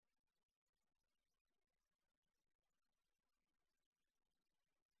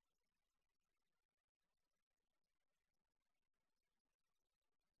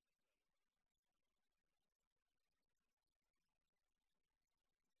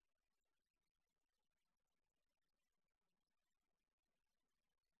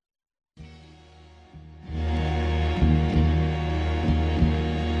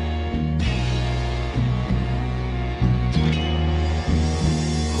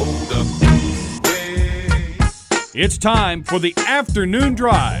It's time for the afternoon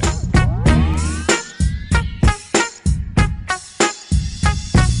drive.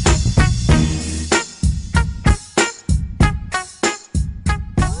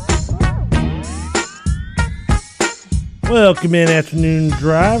 Welcome in Afternoon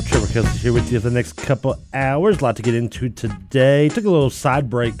Drive. Trevor Kelsey here with you for the next couple hours. A lot to get into today. Took a little side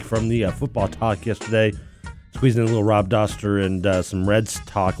break from the football talk yesterday. Squeezing in a little Rob Doster and some Reds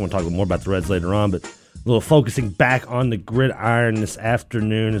talk. I want to talk more about the Reds later on, but a little focusing back on the gridiron this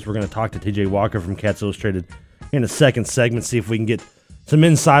afternoon as we're going to talk to TJ Walker from Cats Illustrated in the second segment, see if we can get some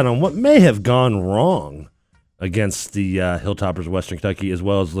insight on what may have gone wrong against the Hilltoppers of Western Kentucky, as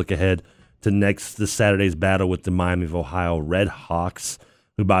well as look ahead to this Saturday's battle with the Miami of Ohio Red Hawks,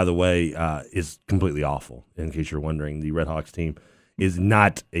 who, by the way, is completely awful. In case you're wondering, the Red Hawks team is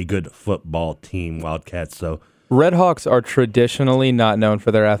not a good football team, Wildcats. So Red Hawks are traditionally not known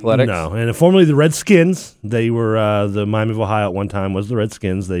for their athletics. No, and formerly the Redskins. They were the Miami of Ohio at one time was the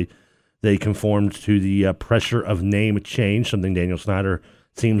Redskins. They conformed to the pressure of name change, something Daniel Snyder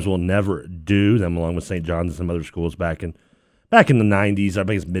teams will never do. Them along with St. John's and some other schools back in the 90s, I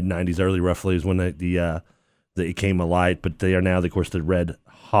think it's mid-90s, early roughly, is when it came alight. But they are now, of course, the Red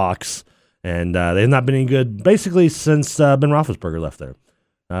Hawks, and they have not been any good basically since Ben Roethlisberger left there.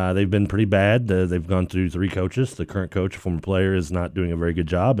 They've been pretty bad. They've gone through 3 coaches. The current coach, a former player, is not doing a very good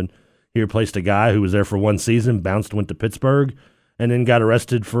job, and he replaced a guy who was there for one season, went to Pittsburgh, and then got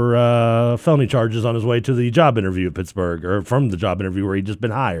arrested for felony charges on his way to the job interview at Pittsburgh, or from the job interview where he'd just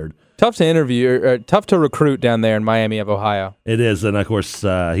been hired. Tough to interview, tough to recruit down there in Miami of Ohio. It is, and of course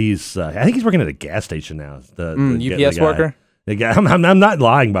he's. I think he's working at a gas station now. The UPS worker. The guy. I'm not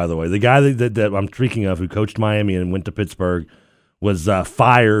lying, by the way. The guy that I'm speaking of, who coached Miami and went to Pittsburgh, was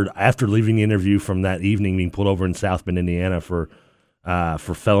fired after leaving the interview from that evening, being pulled over in South Bend, Indiana, for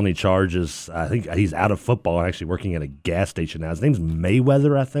felony charges. I think he's out of football and actually working at a gas station now. His name's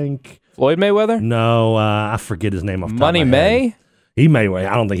Mayweather, I think. Floyd Mayweather? No, I forget his name off the top Money of my May? head. He may.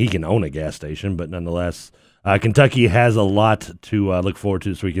 I don't think he can own a gas station, but nonetheless, Kentucky has a lot to look forward to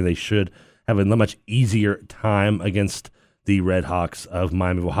this weekend. They should have a much easier time against the Red Hawks of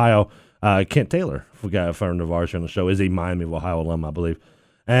Miami of Ohio. Kent Taylor, a friend of ours here on the show, is a Miami of Ohio alum, I believe.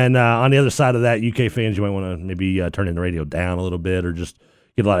 And on the other side of that, UK fans, you might want to maybe turn the radio down a little bit or just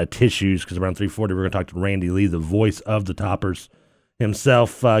get a lot of tissues, because around 3:40 we're going to talk to Randy Lee, the voice of the Toppers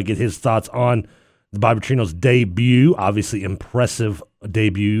himself, get his thoughts on the Bobby Petrino's debut, obviously impressive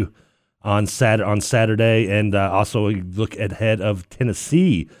debut on Saturday, and also a look ahead of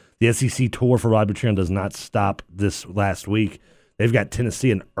Tennessee. The SEC tour for Bobby Petrino does not stop this last week. They've got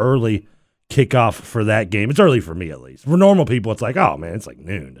Tennessee an early kickoff for that game. It's early for me, at least. For normal people, it's like, oh, man, it's like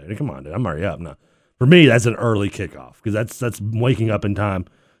noon, dude. Come on, dude. I'm already up. No. For me, that's an early kickoff, because that's waking up in time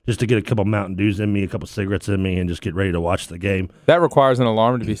just to get a couple Mountain Dews in me, a couple cigarettes in me, and just get ready to watch the game. That requires an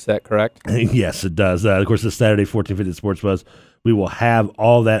alarm to be set, correct? Yes, it does. Of course, this Saturday, 1450 Sports Buzz, we will have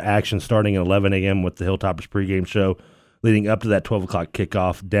all that action starting at 11 a.m. with the Hilltoppers pregame show, leading up to that 12 o'clock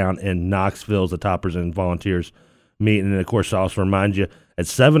kickoff down in Knoxville as the Toppers and Volunteers meet. And then, of course, I'll also remind you, at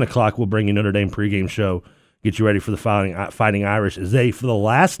 7 o'clock, we'll bring you Notre Dame pregame show, get you ready for the Fighting Irish, as they, for the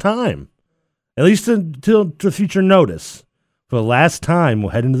last time, at least until to future notice, for the last time, we'll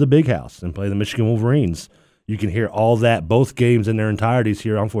head into the Big House and play the Michigan Wolverines. You can hear all that, both games in their entireties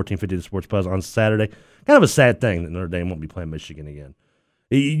here on 1450 The Sports Buzz on Saturday. Kind of a sad thing that Notre Dame won't be playing Michigan again.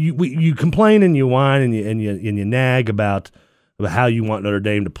 You complain and you whine and you nag about how you want Notre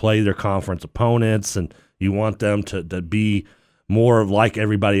Dame to play their conference opponents, and you want them to be more like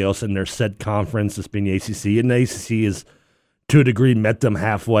everybody else in their set conference, this being the ACC. And the ACC is, to a degree, met them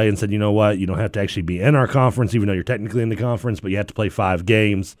halfway and said, you know what, you don't have to actually be in our conference, even though you're technically in the conference, but you have to play 5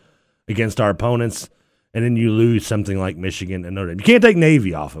 games against our opponents, and then you lose something like Michigan and Notre Dame. You can't take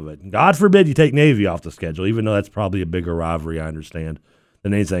Navy off of it. God forbid you take Navy off the schedule, even though that's probably a bigger rivalry, I understand,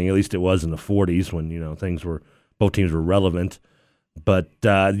 than anything. At least it was in the 40s when, both teams were relevant. But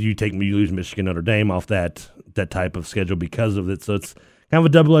you lose Michigan, Notre Dame off that type of schedule because of it. So it's kind of a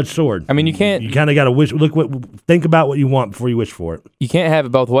double-edged sword. I mean, you can't. You kind of got to think about what you want before you wish for it. You can't have it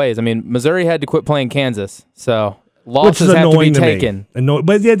both ways. I mean, Missouri had to quit playing Kansas, so losses have to be taken.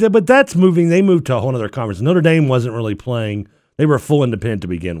 But that's moving. They moved to a whole other conference. Notre Dame wasn't really playing. They were full independent to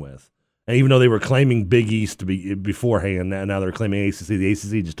begin with. And even though they were claiming Big East to be beforehand, now they're claiming ACC. The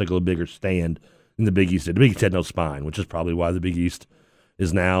ACC just took a little bigger stand than the Big East did. The Big East had no spine, which is probably why the Big East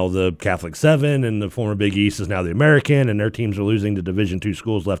is now the Catholic 7, and the former Big East is now the American, and their teams are losing to Division II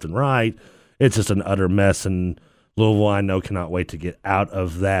schools left and right. It's just an utter mess, and Louisville, I know, cannot wait to get out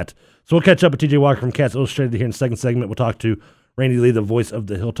of that. So we'll catch up with TJ Walker from Cats Illustrated here in the second segment. We'll talk to Randy Lee, the voice of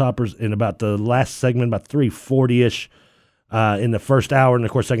the Hilltoppers, in about the last segment, about 3:40-ish in the first hour. And,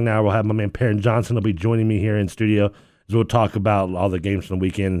 of course, second hour, we'll have my man Perrin Johnson will be joining me here in studio as we'll talk about all the games from the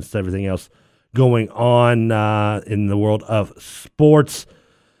weekend and everything else going on in the world of sports.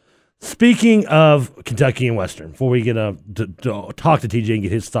 Speaking of Kentucky and Western, before we get to talk to TJ and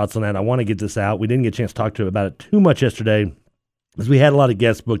get his thoughts on that, I want to get this out. We didn't get a chance to talk to him about it too much yesterday because we had a lot of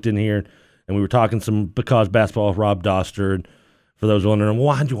guests booked in here, and we were talking some college basketball with Rob Doster. And for those wondering,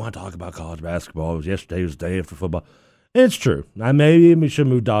 why did you want to talk about college basketball? It was yesterday, it was the day after football. And it's true. Maybe we should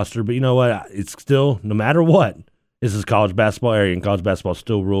move Doster, but you know what? It's still, no matter what, this is college basketball area, and college basketball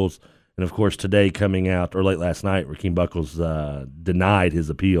still rules. And, of course, today coming out, or late last night, Rakeem Buckles denied his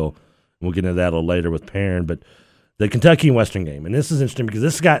appeal. We'll get into that a little later with Perrin. But the Kentucky and Western game, and this is interesting because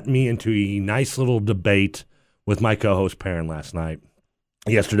this got me into a nice little debate with my co-host Perrin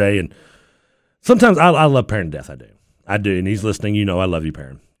yesterday. And sometimes I love Perrin to death. I do. And he's listening. You know I love you,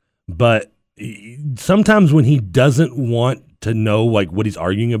 Perrin. But sometimes when he doesn't want to know like what he's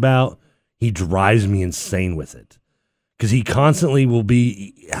arguing about, he drives me insane with it. Because he constantly will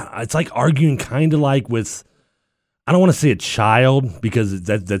be, it's like arguing kind of like with, I don't want to say a child because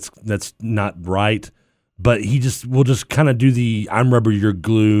that's not right, but he will just kind of do the I'm rubber, you're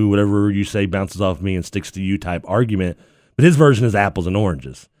glue, whatever you say bounces off me and sticks to you type argument. But his version is apples and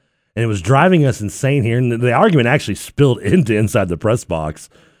oranges. And it was driving us insane here. And the argument actually spilled into inside the press box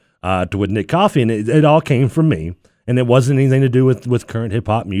with Nick Coffey. And it all came from me. And it wasn't anything to do with current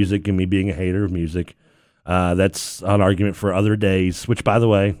hip-hop music and me being a hater of music. That's an argument for other days, which, by the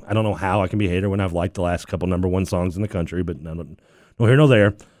way, I don't know how I can be a hater when I've liked the last couple number one songs in the country, but no here, no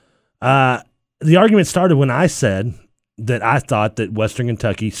there. The argument started when I said that I thought that Western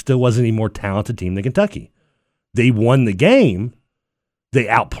Kentucky still wasn't a more talented team than Kentucky. They won the game. They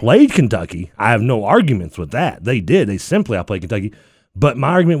outplayed Kentucky. I have no arguments with that. They did. They simply outplayed Kentucky. But my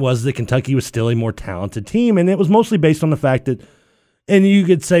argument was that Kentucky was still a more talented team, and it was mostly based on the fact that, and you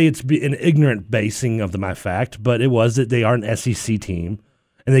could say it's an ignorant basing of my fact, but it was that they are an SEC team,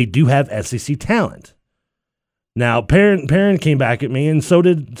 and they do have SEC talent. Now, Perrin came back at me, and so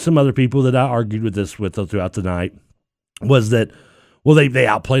did some other people that I argued with throughout the night, was that, well, they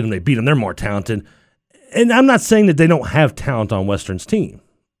outplayed them, they beat them, they're more talented. And I'm not saying that they don't have talent on Western's team.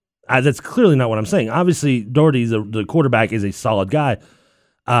 That's clearly not what I'm saying. Obviously, Doherty, the quarterback, is a solid guy.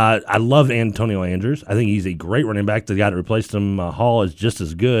 I love Antonio Andrews. I think he's a great running back. The guy that replaced him, Hall, is just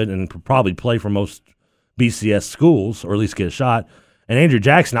as good and could probably play for most BCS schools or at least get a shot. And Andrew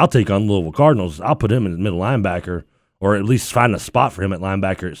Jackson, I'll take on Louisville Cardinals. I'll put him in the middle linebacker or at least find a spot for him at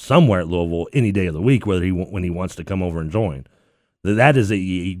linebacker somewhere at Louisville any day of the week, when he wants to come over and join. That is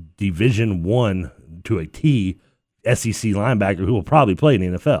a Division I to a T SEC linebacker who will probably play in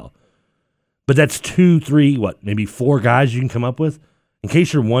the NFL. But that's 2, 3, maybe 4 guys you can come up with. In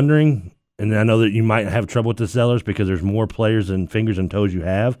case you're wondering, and I know that you might have trouble with the Zellers because there's more players and fingers and toes you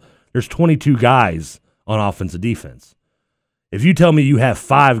have, there's 22 guys on offense and defense. If you tell me you have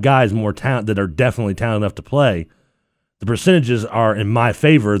 5 guys more talent that are definitely talented enough to play, the percentages are in my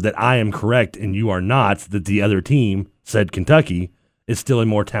favor that I am correct and you are not, that the other team, said Kentucky, is still a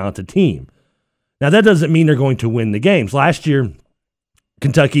more talented team. Now, that doesn't mean they're going to win the games. Last year,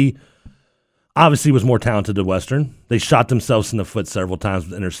 Kentucky obviously was more talented than Western. They shot themselves in the foot several times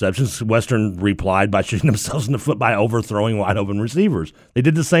with interceptions. Western replied by shooting themselves in the foot by overthrowing wide open receivers. They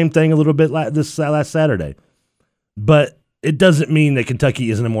did the same thing a little bit this last Saturday. But it doesn't mean that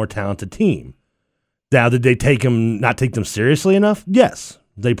Kentucky isn't a more talented team. Now, did they not take them seriously enough? Yes,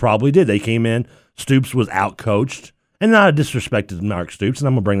 they probably did. They came in, Stoops was out-coached, and not a disrespect to Mark Stoops, and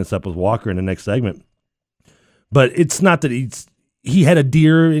I'm going to bring this up with Walker in the next segment. But it's not that he had a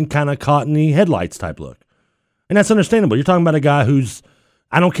deer and kind of caught in the headlights type look. And that's understandable. You're talking about a guy who's,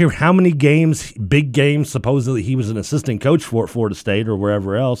 I don't care how many games, big games, supposedly he was an assistant coach for at Florida State or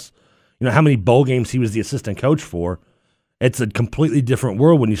wherever else, how many bowl games he was the assistant coach for. It's a completely different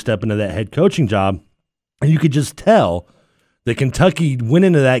world when you step into that head coaching job. And you could just tell that Kentucky went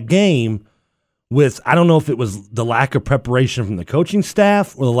into that game with, I don't know if it was the lack of preparation from the coaching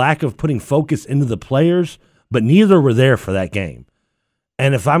staff or the lack of putting focus into the players, but neither were there for that game.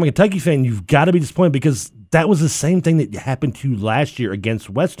 And if I'm a Kentucky fan, you've got to be disappointed because that was the same thing that happened to you last year against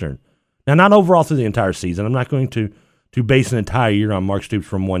Western. Now, not overall through the entire season. I'm not going to base an entire year on Mark Stoops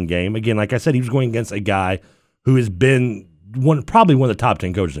from one game. Again, like I said, he was going against a guy who has been probably one of the top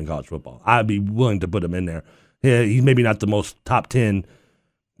 10 coaches in college football. I'd be willing to put him in there. Yeah, he's maybe not the most top 10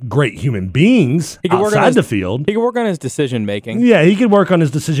 great human beings outside the field. He could work on his decision-making. Yeah, he could work on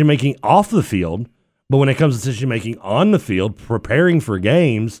his decision-making off the field. But when it comes to decision-making on the field, preparing for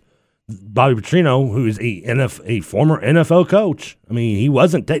games, Bobby Petrino, who is a former NFL coach. I mean, he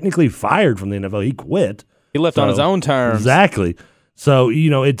wasn't technically fired from the NFL. He quit. He left on his own terms. Exactly. So,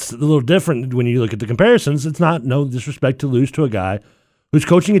 it's a little different when you look at the comparisons. It's not no disrespect to lose to a guy who's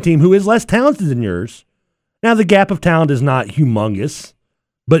coaching a team who is less talented than yours. Now, the gap of talent is not humongous,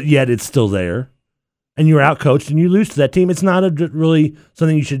 but yet it's still there. And you're outcoached and you lose to that team. It's not really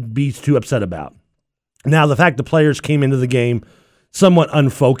something you should be too upset about. Now, the fact the players came into the game somewhat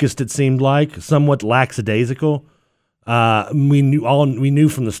unfocused, it seemed like, somewhat lackadaisical. We knew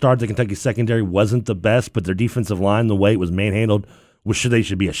from the start that Kentucky secondary wasn't the best, but their defensive line, the way it was manhandled, they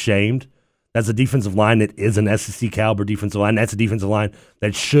should be ashamed. That's a defensive line that is an SEC caliber defensive line. That's a defensive line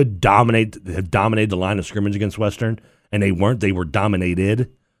that should have dominated the line of scrimmage against Western, and they weren't. They were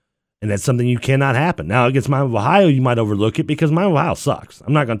dominated, and that's something you cannot happen. Now, against Miami of Ohio, you might overlook it because Miami of Ohio sucks.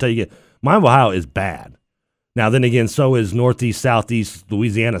 I'm not going to tell you Miami of Ohio is bad. Now, then again, so is Northeast, Southeast,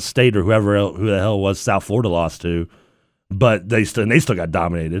 Louisiana State, or who the hell was South Florida lost to, but they still got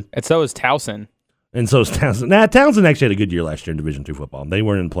dominated. And so is Towson. And so is Towson. Now, Towson actually had a good year last year in Division II football. They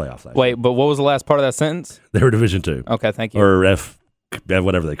weren't in the playoffs last year. Wait, but what was the last part of that sentence? They were Division II. Okay, thank you. Or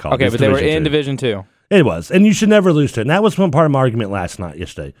whatever they call it. Okay, but they were in Division II. It was. And you should never lose to it. And that was one part of my argument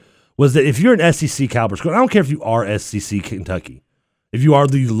yesterday, was that if you're an SEC caliber school, I don't care if you are SEC Kentucky, if you are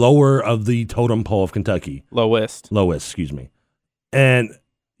the lower of the totem pole of Kentucky. Lowest, excuse me. And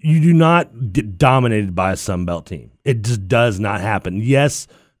you do not get dominated by a Sun Belt team. It just does not happen. Yes,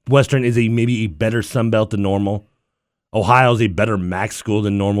 Western is maybe a better Sun Belt than normal. Ohio is a better MAC school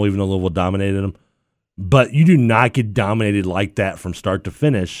than normal, even though Louisville dominated them. But you do not get dominated like that from start to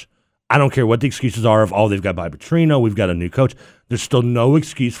finish. I don't care what the excuses are of, they've got Bobby Petrino, we've got a new coach. There's still no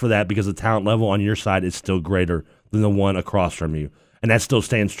excuse for that because the talent level on your side is still greater than the one across from you. And that still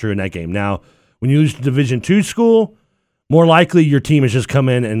stands true in that game. Now, when you lose to Division II school, more likely your team has just come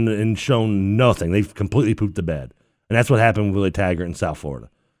in and shown nothing. They've completely pooped the bed. And that's what happened with Willie Taggart in South Florida.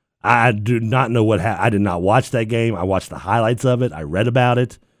 I do not know what happened. I did not watch that game. I watched the highlights of it. I read about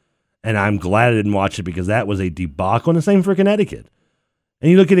it. And I'm glad I didn't watch it because that was a debacle. And the same for Connecticut.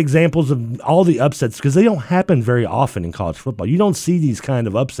 And you look at examples of all the upsets because they don't happen very often in college football. You don't see these kind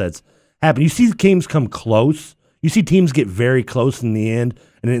of upsets happen. You see games come close. You see teams get very close in the end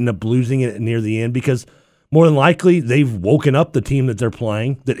and end up losing it near the end because more than likely they've woken up the team that they're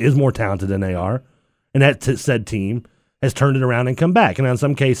playing that is more talented than they are. And that said team has turned it around and come back. And in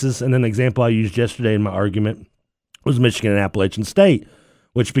some cases, and an example I used yesterday in my argument was Michigan and Appalachian State,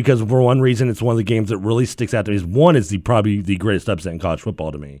 which because for one reason, it's one of the games that really sticks out to me. One is probably the greatest upset in college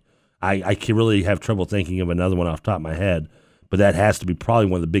football to me. I can really have trouble thinking of another one off the top of my head, but that has to be probably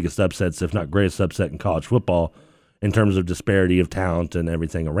one of the biggest upsets, if not greatest upset in college football in terms of disparity of talent and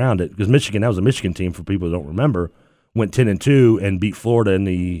everything around it. Because Michigan, that was a Michigan team, for people who don't remember, went 10-2 and beat Florida in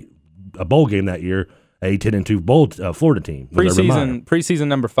a bowl game that year, a 10-2 Florida team. Preseason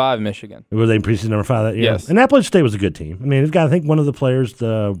number 5, Michigan. Were they preseason number 5 that year? Yes. And Appalachian State was a good team. I mean, they've got, I think, one of the players,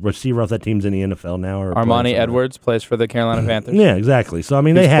 the receiver off that team's in the NFL now. Armani Edwards plays for the Carolina Panthers. Yeah, exactly. So, I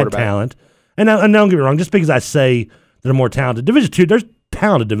mean, they had talent. And don't get me wrong, just because I say they're more talented. Division II, there's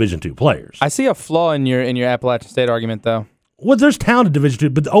talented Division II players. I see a flaw in your Appalachian State argument, though. Well, there's talented Division II,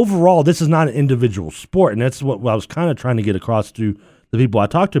 but overall, this is not an individual sport, and that's what I was kind of trying to get across to the people I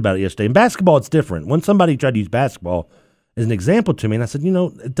talked to about it yesterday. In basketball, it's different. When somebody tried to use basketball as an example to me, and I said,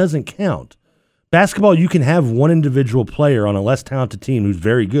 it doesn't count. Basketball, you can have one individual player on a less talented team who's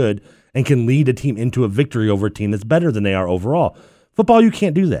very good and can lead a team into a victory over a team that's better than they are overall. Football, you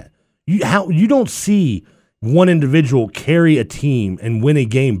can't do that. You don't see one individual carry a team and win a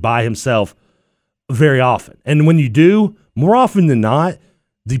game by himself very often. And when you do, more often than not,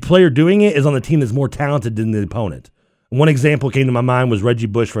 the player doing it is on the team that's more talented than the opponent. One example came to my mind was Reggie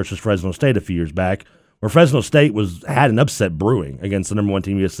Bush versus Fresno State a few years back, where Fresno State had an upset brewing against the number 1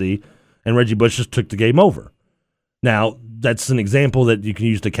 team USC, and Reggie Bush just took the game over. Now, that's an example that you can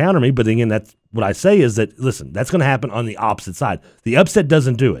use to counter me, but again, that's what I say is that, listen, that's going to happen on the opposite side. The upset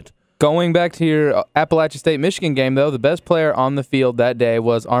doesn't do it. Going back to your Appalachian State-Michigan game, though, the best player on the field that day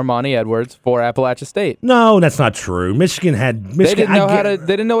was Armani Edwards for Appalachian State. No, that's not true. Michigan they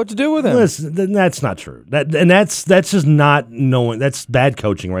didn't know what to do with him. Listen, that's not true. That's just not knowing. That's bad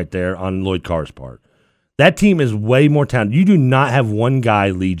coaching right there on Lloyd Carr's part. That team is way more talented. You do not have one guy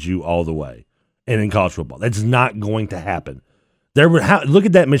lead you all the way, and in college football, that's not going to happen. Look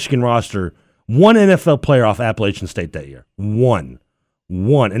at that Michigan roster. One NFL player off Appalachian State that year. One.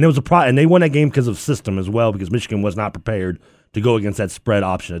 And it was and they won that game because of system as well, because Michigan was not prepared to go against that spread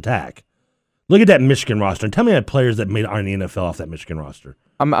option attack. Look at that Michigan roster and tell me that players that are in the NFL off that Michigan roster.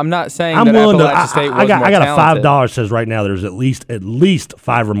 I'm not saying I'm that willing to. Appalachia State was I got more a talented. $5 says right now there's at least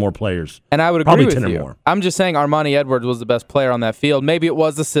 5 or more players. And I would agree probably with 10 you. or more. I'm just saying Armani Edwards was the best player on that field. Maybe it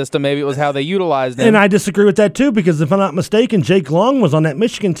was the system. Maybe it was how they utilized him. And I disagree with that too, because if I'm not mistaken, Jake Long was on that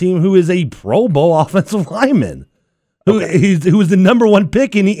Michigan team, who is a Pro Bowl offensive lineman, who was the number 1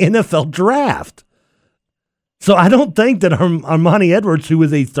 pick in the NFL draft. So I don't think that Armani Edwards, who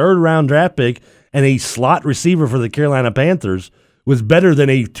was a 3rd-round draft pick and a slot receiver for the Carolina Panthers, was better than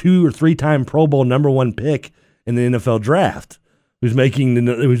a 2 or 3-time Pro Bowl number 1 pick in the NFL draft, who's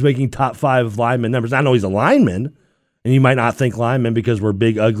making top 5 lineman numbers. I know he's a lineman, and you might not think linemen, because we're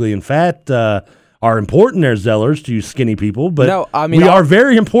big, ugly, and fat, are important there, Zellers, to you skinny people. But no, I mean, we are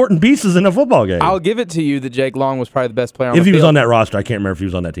very important pieces in a football game. I'll give it to you that Jake Long was probably the best player on if the he was field. on that roster. I can't remember if he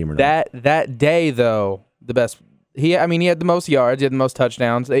was on that team or not. That day, though, the best. He had the most yards, he had the most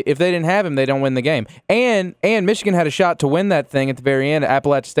touchdowns. If they didn't have him, they don't win the game. And Michigan had a shot to win that thing at the very end.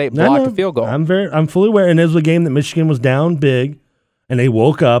 Appalachia State blocked a field goal. I'm fully aware, and it was a game that Michigan was down big, and they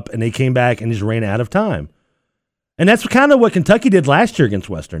woke up and they came back and just ran out of time. And that's kind of what Kentucky did last year against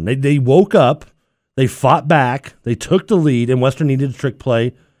Western. They woke up, they fought back, they took the lead, and Western needed a trick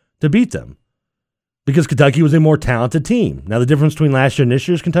play to beat them, because Kentucky was a more talented team. Now, the difference between last year and this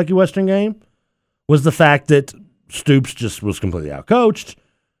year's Kentucky-Western game was the fact that Stoops just was completely outcoached,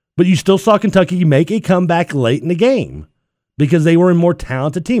 but you still saw Kentucky make a comeback late in the game because they were a more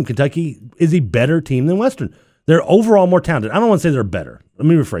talented team. Kentucky is a better team than Western. They're overall more talented. I don't want to say they're better. Let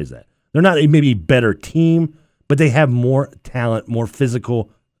me rephrase that. They're not maybe a better team, but they have more talent, more physical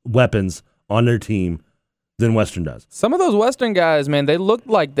weapons on their team than Western does. Some of those Western guys, man, they looked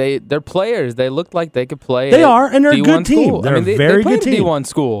like they're players. They looked like they could play. They at are, and they're a D1 good team. school. They're a they very played good at team. D1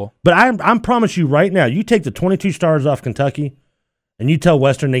 school. But I promise you right now, you take the 22 stars off Kentucky, and you tell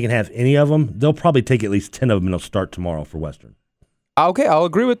Western they can have any of them, they'll probably take at least 10 of them, and they'll start tomorrow for Western. Okay, I'll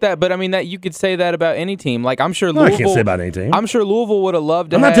agree with that. But I mean, that you could say that about any team. Like I'm sure Louisville. I can't say about any team. I'm sure Louisville would have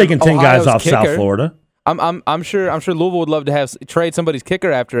loved to. I'm not have taking 10 Ohio's guys off kicker. South Florida. I'm sure Louisville would love to have trade somebody's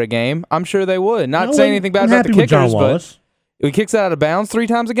kicker after a game. I'm sure they would. Not No, saying anything bad I'm about the happy with John kickers, Wallace. but he kicks out of bounds 3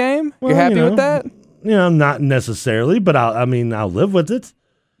 times a game. Well, You're happy you know, with that? Not necessarily, but I'll live with it.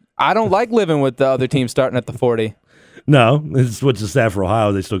 I don't like living with the other team starting at the 40. No, it's what's the stat for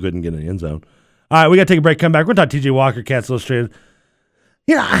Ohio. They still couldn't get in the end zone. All right, we got to take a break. Come back. We're going to talk TJ Walker, Cats Illustrated.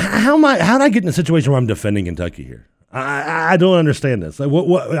 How did I get in a situation where I'm defending Kentucky here? I don't understand this. Like,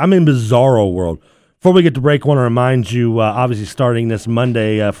 what I'm in bizarro world. Before we get to break, I want to remind you, obviously starting this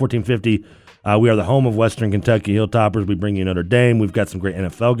Monday, 1450, we are the home of Western Kentucky Hilltoppers. We bring you Notre Dame. We've got some great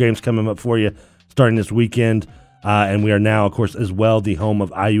NFL games coming up for you starting this weekend. And we are now, of course, as well, the home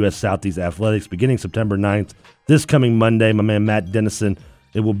of IUS Southeast Athletics beginning September 9th. This coming Monday, my man Matt Dennison,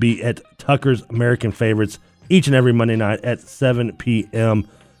 it will be at Tucker's American Favorites each and every Monday night at 7 p.m.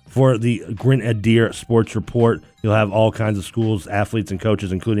 for the Grenadier Sports Report. You'll have all kinds of schools, athletes, and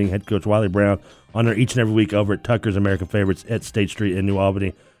coaches, including head coach Wiley Brown, on there each and every week over at Tucker's American Favorites at State Street in New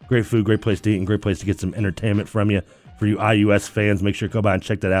Albany. Great food, great place to eat, and great place to get some entertainment from you. For you IUS fans, make sure to go by and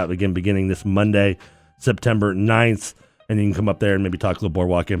check that out. Again, beginning this Monday, September 9th. And you can come up there and maybe talk a little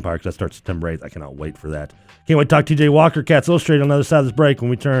Boardwalk Empire, because that starts September 8th. I cannot wait for that. Can't wait to talk to TJ Walker, Cats Illustrated, on the other side of this break when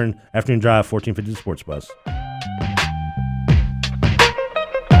we turn Afternoon Drive, 1450 Sports Bus.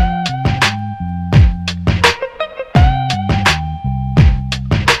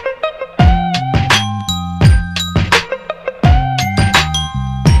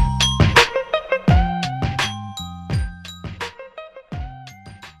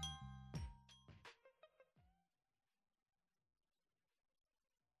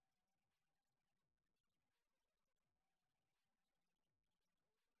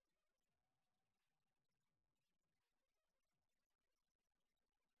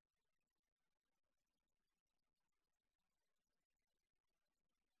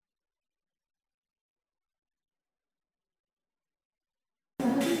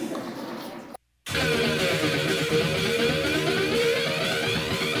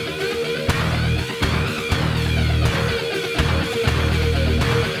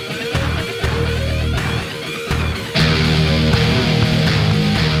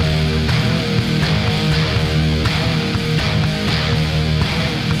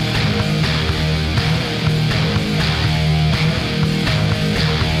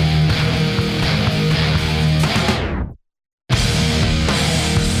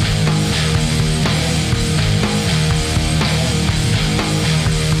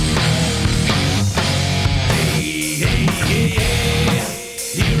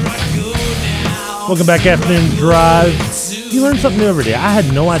 Welcome back, Afternoon Drive. You learn something new every day. I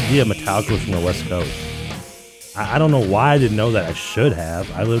had no idea Metallica was from the West Coast. I don't know why I didn't know that. I should have.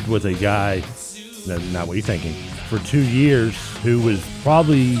 I lived with a guy, not what you're thinking, for 2 years who was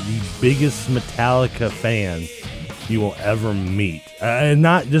probably the biggest Metallica fan you will ever meet. And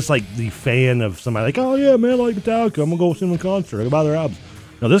not just like the fan of somebody like, oh yeah, man, I like Metallica. I'm going to go see them in concert. I'm going to buy their albums.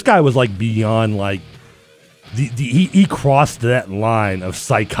 No, this guy was like beyond like, he crossed that line of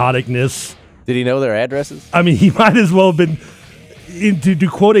psychoticness. Did he know their addresses? I mean, he might as well have been... To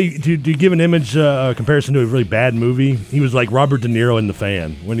give an image comparison to a really bad movie, he was like Robert De Niro in The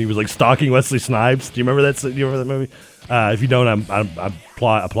Fan when he was like stalking Wesley Snipes. Do you remember that? Do you remember that movie? If you don't, I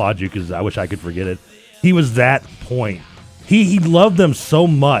applaud you because I wish I could forget it. He was that point. He loved them so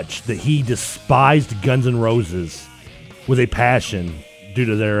much that he despised Guns N' Roses with a passion due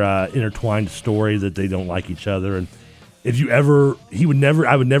to their intertwined story that they don't like each other. And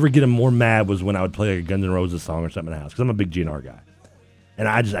I would never get him more mad was when I would play like a Guns N' Roses song or something in the house because I'm a big GNR guy. And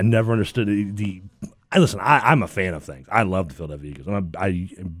I never understood I'm a fan of things. I love the Philadelphia Eagles. I'm a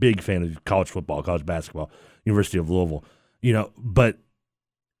big fan of college football, college basketball, University of Louisville. But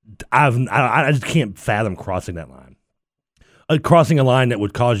I just can't fathom crossing that line. Crossing a line that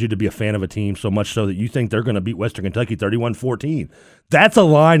would cause you to be a fan of a team so much so that you think they're going to beat Western Kentucky 31-14. That's a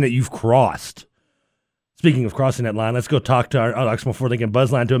line that you've crossed. Speaking of crossing that line, let's go talk to our Oxmoor Before Thinking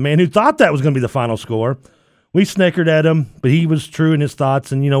Buzzline to a man who thought that was going to be the final score. We snickered at him, but he was true in his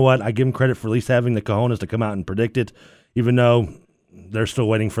thoughts. And you know what? I give him credit for at least having the cojones to come out and predict it, even though they're still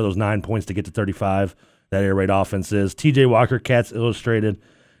waiting for those 9 points to get to 35. That air raid offense is. TJ Walker, Cats Illustrated.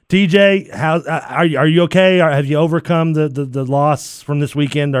 TJ, are you okay? Have you overcome the loss from this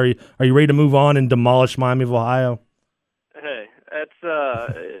weekend? Are you ready to move on and demolish Miami of Ohio? Hey, it's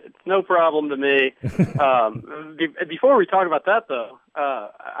no problem to me. Before we talk about that, though,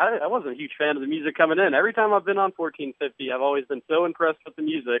 I wasn't a huge fan of the music coming in. Every time I've been on 1450, I've always been so impressed with the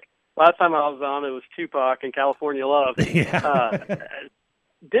music. Last time I was on, it was Tupac and California Love. Yeah.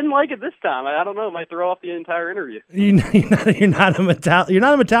 Didn't like it this time. I don't know. It might throw off the entire interview. You're not a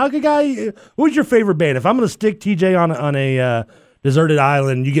Metallica guy? Who's your favorite band? If I'm going to stick TJ on a deserted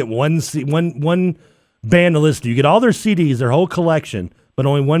island, you get one band to listen to. You get all their CDs, their whole collection, but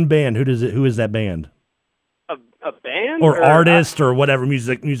only one band. Who is that band? A band? Or artist or whatever,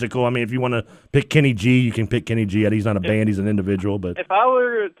 musical. I mean, if you want to pick Kenny G, you can pick Kenny G. He's not a band, he's an individual. But if I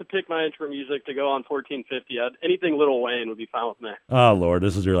were to pick my intro music to go on 1450, anything Lil Wayne would be fine with me. Oh, Lord,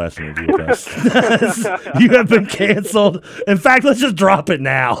 this is your last interview with us. You have been canceled. In fact, let's just drop it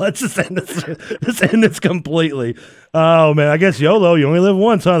now. Let's just end this. Let's end this completely. Oh, man, I guess YOLO, you only live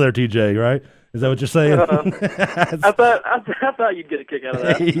once, huh, there, TJ, right? Is that what you're saying? I thought you'd get a kick out of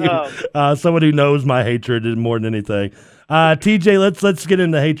that. Someone who knows my hatred more than anything. TJ, let's get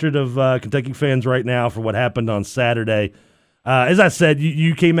into hatred of Kentucky fans right now for what happened on Saturday. As I said,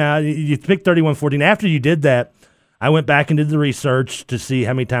 you came out, you picked 31-14. After you did that, I went back and did the research to see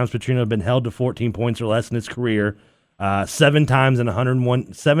how many times Petrino had been held to 14 points or less in his career. 7 times in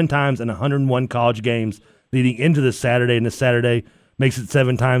 101 college games leading into this Saturday, and this Saturday makes it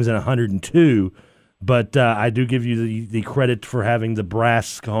 7 times in 102. But I do give you the credit for having the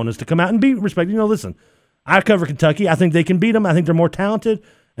brass cojones to come out and be respected. Listen, I cover Kentucky. I think they can beat them. I think they're more talented.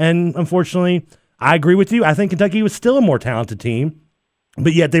 And unfortunately, I agree with you. I think Kentucky was still a more talented team,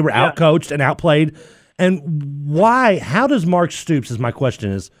 but yet they were outcoached and outplayed. And why? How does Mark Stoops, is my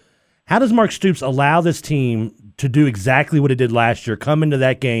question is, how does Mark Stoops allow this team to do exactly what it did last year, come into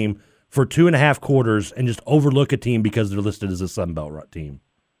that game for 2.5 quarters and just overlook a team because they're listed as a Sun Belt team?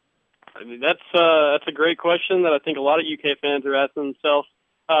 I mean, that's a great question that I think a lot of UK fans are asking themselves.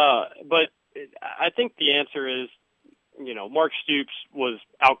 But I think the answer is, Mark Stoops was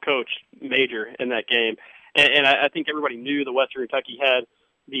outcoached major in that game. And I think everybody knew that Western Kentucky had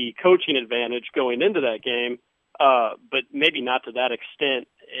the coaching advantage going into that game, but maybe not to that extent.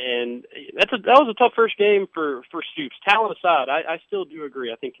 And that was a tough first game for Stoops. Talent aside, I still do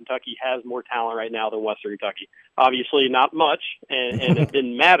agree. I think Kentucky has more talent right now than Western Kentucky. Obviously, not much, and it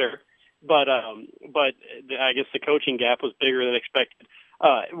didn't matter. But I guess the coaching gap was bigger than expected.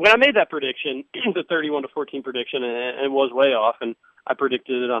 When I made that prediction, the 31-14 prediction, and it was way off, and I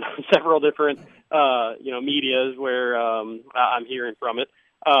predicted it on several different medias where I'm hearing from it.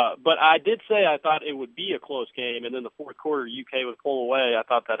 But I did say I thought it would be a close game, and then the fourth quarter UK would pull away. I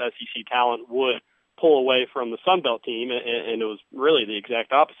thought that SEC talent would pull away from the Sun Belt team, and it was really the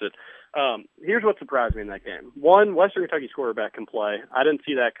exact opposite. Here's what surprised me in that game. One, Western Kentucky's quarterback can play. I didn't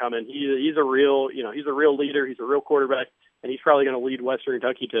see that coming. He's a real leader. He's a real quarterback, and he's probably going to lead Western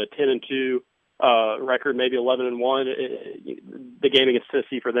Kentucky to a 10-2 record, maybe 11-1. The game against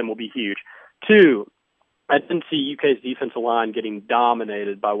Tennessee for them will be huge. Two, I didn't see UK's defensive line getting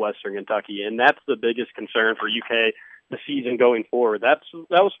dominated by Western Kentucky, and that's the biggest concern for UK the season going forward. That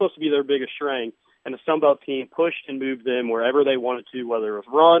was supposed to be their biggest strength, and the Sun Belt team pushed and moved them wherever they wanted to, whether it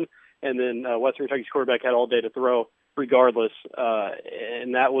was run, and then Western Kentucky's quarterback had all day to throw regardless,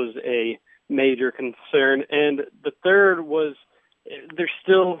 and that was a major concern. And the third was there's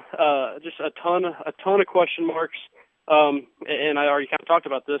still just a ton of question marks, and I already kind of talked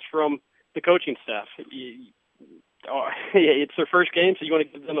about this from the coaching staff. It's their first game, so you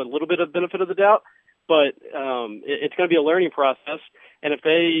want to give them a little bit of benefit of the doubt, but it's going to be a learning process. And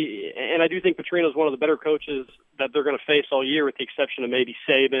I do think Petrino is one of the better coaches that they're going to face all year, with the exception of maybe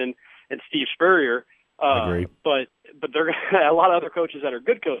Saban and Steve Spurrier. I agree. But they're a lot of other coaches that are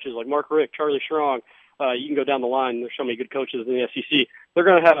good coaches, like Mark Richt, Charlie Strong. You can go down the line. There's so many good coaches in the SEC. They're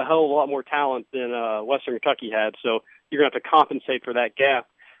going to have a hell of a lot more talent than Western Kentucky had, so you're going to have to compensate for that gap.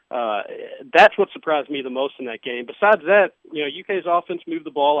 That's what surprised me the most in that game. Besides that, UK's offense moved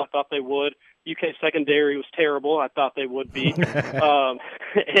the ball. I thought they would. UK's secondary was terrible. I thought they would be. But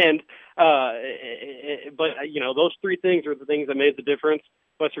those three things are the things that made the difference.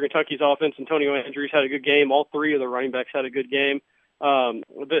 Western Kentucky's offense, Antonio Andrews had a good game. All three of the running backs had a good game.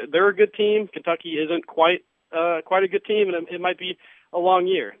 They're a good team. Kentucky isn't quite a good team, and it might be a long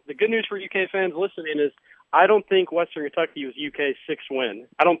year. The good news for UK fans listening is I don't think Western Kentucky was UK's sixth win.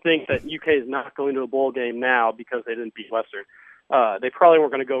 I don't think that UK is not going to a bowl game now because they didn't beat Western. They probably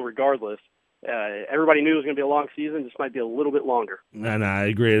weren't going to go regardless. Everybody knew it was going to be a long season. This might be a little bit longer. And I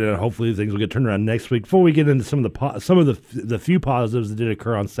agree. And hopefully things will get turned around next week. Before we get into some of the few positives that did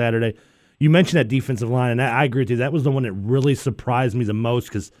occur on Saturday, you mentioned that defensive line, and I agree with you. That was the one that really surprised me the most,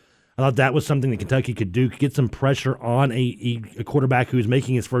 because I thought that was something that Kentucky could do, get some pressure on a quarterback who's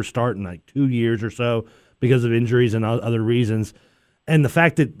making his first start in like 2 years or so because of injuries and other reasons. And the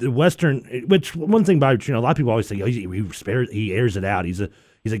fact that the Western, which one thing about a lot of people always say, he airs it out. He's an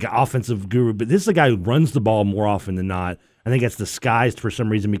offensive guru, but this is a guy who runs the ball more often than not. I think that's disguised for some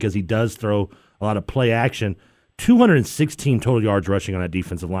reason because he does throw a lot of play action. 216 total yards rushing on that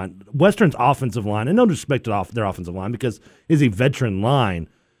defensive line. Western's offensive line, and no disrespect to their offensive line because it's a veteran line,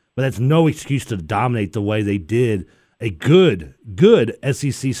 but that's no excuse to dominate the way they did a good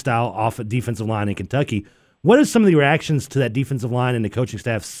SEC-style defensive line in Kentucky. What are some of the reactions to that defensive line and the coaching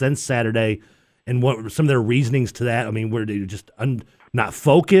staff since Saturday, and what were some of their reasonings to that? I mean, were they just not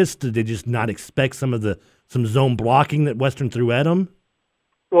focused? Did they just not expect some zone blocking that Western threw at them?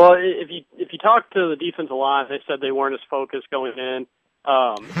 Well, if you talk to the defensive line, they said they weren't as focused going in.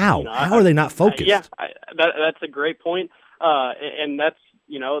 How? How are they not focused? That's a great point, and that's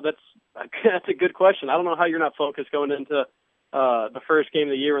a good question. I don't know how you're not focused going into the first game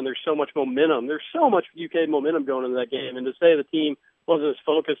of the year when there's so much momentum. There's so much UK momentum going into that game, and to say the team wasn't as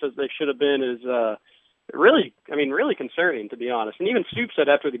focused as they should have been is really concerning, to be honest. And even Stoops said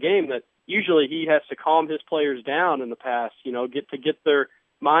after the game that usually he has to calm his players down in the past, get their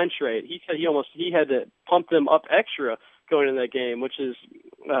mind straight. He said he had to pump them up extra going into that game, which is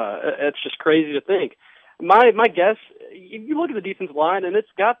it's just crazy to think. My guess, if you look at the defensive line, and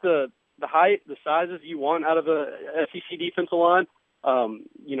it's got the height, the sizes you want out of a SEC defensive line.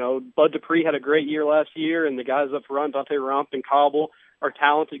 Bud Dupree had a great year last year, and the guys up front, Dante Rump and Cobble, are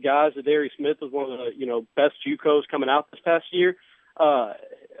talented guys. Darius Smith was one of the best JUCOs coming out this past year.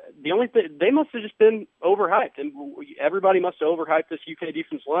 The only thing, they must have just been overhyped, and everybody must have overhyped this UK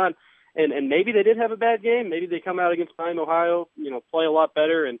defensive line. And maybe they did have a bad game. Maybe they come out against Miami, Ohio, play a lot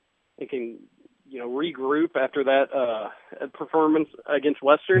better and can regroup after that performance against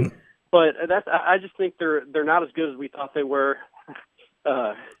Western. But I just think they're not as good as we thought they were.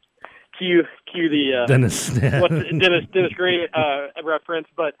 Cue the Dennis Green reference,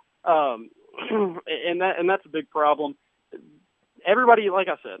 but and that's a big problem. Everybody, like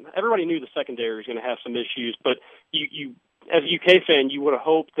I said, everybody knew the secondary was going to have some issues, but you as a UK fan, you would have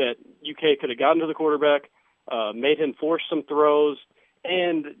hoped that UK could have gotten to the quarterback, made him force some throws,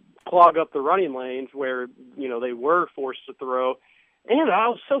 and clog up the running lanes where they were forced to throw. And I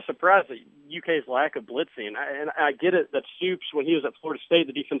was so surprised at UK's lack of blitzing. And I get it that Stoops, when he was at Florida State,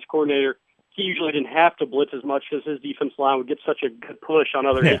 the defense coordinator, he usually didn't have to blitz as much because his defense line would get such a good push on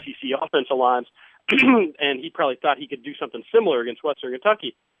other SEC offensive lines. And he probably thought he could do something similar against Western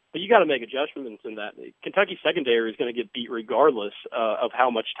Kentucky. But you got to make adjustments in that. Kentucky secondary is going to get beat regardless of how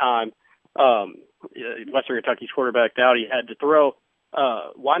much time Western Kentucky's quarterback Dowdy had to throw.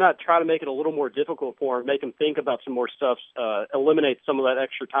 Why not try to make it a little more difficult for him, make him think about some more stuff, eliminate some of that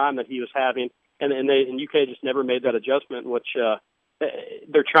extra time that he was having, and UK just never made that adjustment, which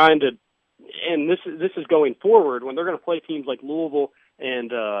they're trying to. And this is going forward when they're going to play teams like Louisville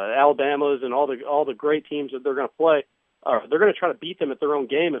and Alabama's and all the great teams that they're going to play. They're going to try to beat them at their own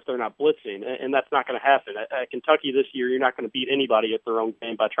game if they're not blitzing, and that's not going to happen. At Kentucky this year, you're not going to beat anybody at their own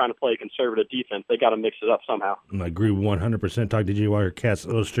game by trying to play a conservative defense. They got to mix it up somehow. I agree 100%. Talk to TJ Walker, Cats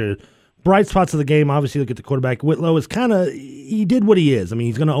Illustrated. Bright spots of the game, obviously, look at the quarterback. Whitlow is he did what he is. I mean,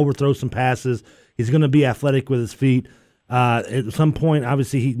 he's going to overthrow some passes. He's going to be athletic with his feet. At some point,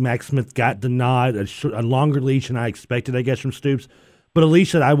 obviously, Max Smith got denied a longer leash than I expected, I guess, from Stoops. But a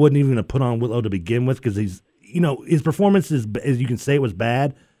leash that I wouldn't even have put on Whitlow to begin with because he's, his performance is, as you can say, it was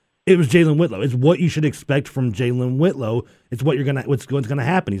bad. It was Jalen Whitlow. It's what you should expect from Jalen Whitlow. It's what's going to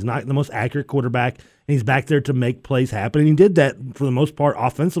happen. He's not the most accurate quarterback, and he's back there to make plays happen. And he did that for the most part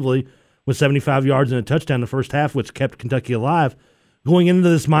offensively with 75 yards and a touchdown in the first half, which kept Kentucky alive. Going into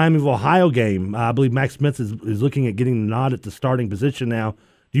this Miami of Ohio game, I believe Max Smith is looking at getting the nod at the starting position now.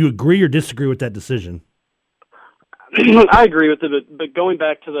 Do you agree or disagree with that decision? I agree with it, but going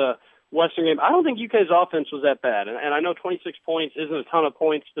back to the Western game, I don't think UK's offense was that bad. And I know 26 points isn't a ton of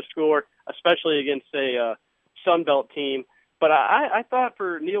points to score, especially against a Sun Belt team. But I thought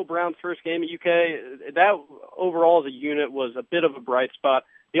for Neil Brown's first game at UK, that overall as a unit was a bit of a bright spot.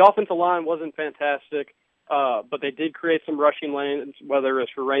 The offensive line wasn't fantastic, but they did create some rushing lanes, whether it was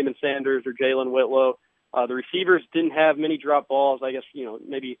for Raymond Sanders or Jalen Whitlow. The receivers didn't have many drop balls. I guess,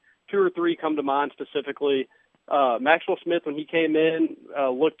 maybe 2 or 3 come to mind specifically. Maxwell Smith, when he came in,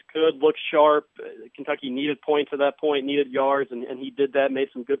 looked good, looked sharp. Kentucky needed points at that point, needed yards, and he did that, made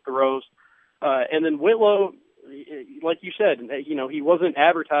some good throws. And then Whitlow, like you said, he wasn't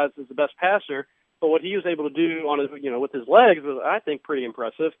advertised as the best passer, but what he was able to do on his, with his legs was, I think, pretty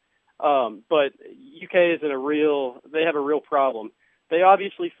impressive. But UK is they have a real problem. They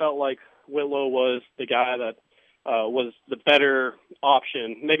obviously felt like Whitlow was the guy that was the better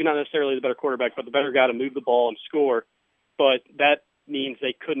option, maybe not necessarily the better quarterback, but the better guy to move the ball and score. But that means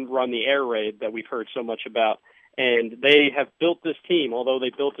they couldn't run the air raid that we've heard so much about. And they have built this team, although they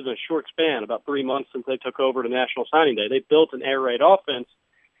built it in a short span, about 3 months since they took over to National Signing Day. They built an air raid offense,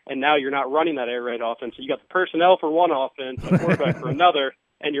 and now you're not running that air raid offense. So you got the personnel for one offense, a quarterback for another,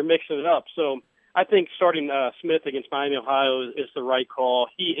 and you're mixing it up. So I think starting Smith against Miami, Ohio is the right call.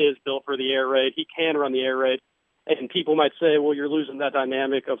 He is built for the air raid. He can run the air raid. And people might say, well, you're losing that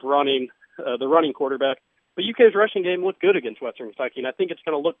dynamic of running the running quarterback. But UK's rushing game looked good against Western Kentucky, and I think it's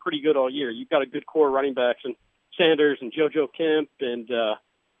going to look pretty good all year. You've got a good core running backs, and Sanders and JoJo Kemp and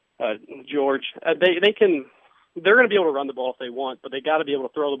George. They're going to be able to run the ball if they want, but they got to be able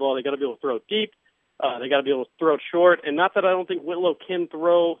to throw the ball. They got to be able to throw it deep. They got to be able to throw it short. And not that I don't think Whitlow can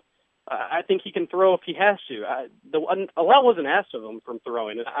throw. I think he can throw if he has to. A lot wasn't asked of him from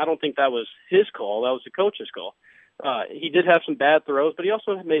throwing, and I don't think that was his call. That was the coach's call. He did have some bad throws, but he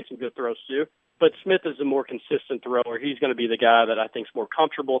also made some good throws too. But Smith is a more consistent thrower. He's going to be the guy that I think is more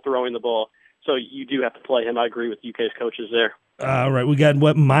comfortable throwing the ball. So you do have to play him. I agree with UK's coaches there. All right, we got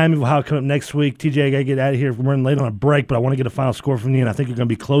Miami of Ohio coming up next week. TJ, I got to get out of here. We're running late on a break, but I want to get a final score from you, and I think you're going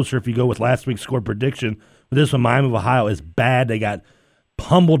to be closer if you go with last week's score prediction. But this one, Miami of Ohio, is bad. They got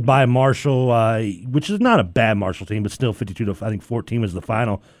pummeled by Marshall, which is not a bad Marshall team, but still 52-14 was the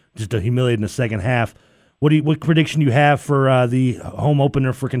final. Just humiliated in the second half. What prediction do you have for the home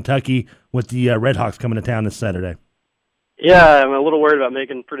opener for Kentucky with the Red Hawks coming to town this Saturday? Yeah, I'm a little worried about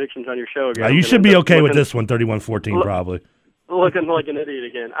making predictions on your show again. You should be okay with this one, 31-14 probably. Looking like an idiot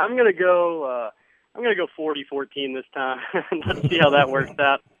again. I'm gonna go 40-14 this time. Let's see how that works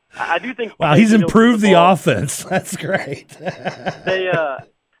out. I do think. Wow, he's improved the offense. That's great.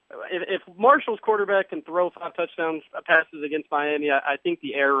 If Marshall's quarterback can throw 5 touchdowns passes against Miami, I think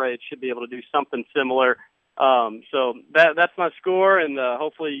the air raid should be able to do something similar. So that's my score, and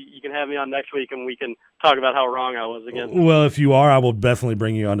hopefully you can have me on next week and we can talk about how wrong I was again. Well, if you are, I will definitely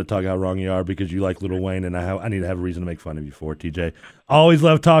bring you on to talk how wrong you are because you like Lil Wayne, and I need to have a reason to make fun of you for it, TJ. Always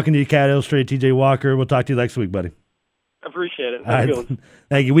love talking to you, Cat Illustrated, TJ Walker. We'll talk to you next week, buddy. Appreciate it.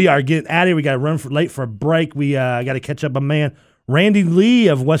 Thank you. We are getting out of here. We got to run late for a break. We got to catch up a man. Randy Lee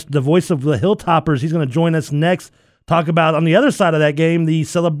of the voice of the Hilltoppers. He's going to join us next. Talk about on the other side of that game the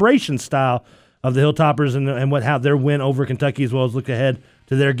celebration style of the Hilltoppers and how their win over Kentucky, as well as look ahead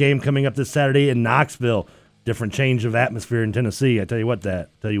to their game coming up this Saturday in Knoxville. Different change of atmosphere in Tennessee. I tell you what,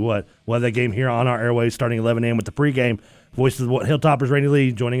 we'll have that game here on our airways starting 11 a.m. with the pregame. Voice of the Hilltoppers, Randy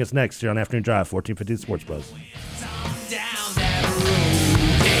Lee, joining us next here on Afternoon Drive, 1450 Sports Buzz.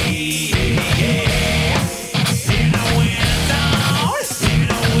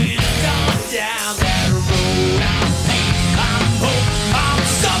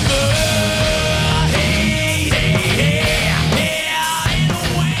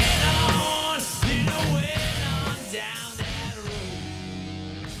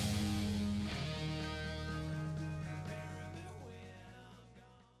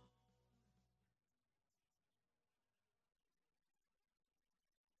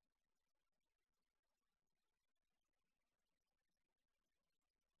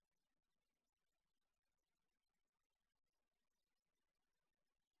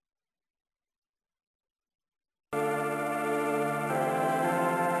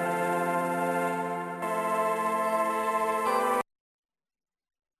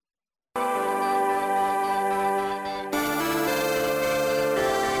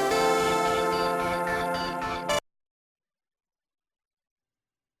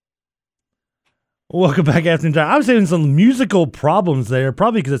 Welcome back, Afternoon Time. I was having some musical problems there,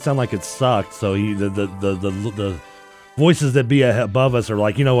 probably because it sounded like it sucked. So the voices that be above us are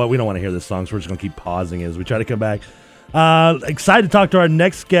like, you know what, we don't want to hear this song, so we're just going to keep pausing as we try to come back. Excited to talk to our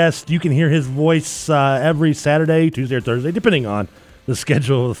next guest. You can hear his voice every Saturday, Tuesday, or Thursday, depending on the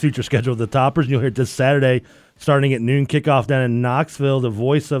future schedule of the Toppers. You'll hear it this Saturday, starting at noon, kickoff down in Knoxville. The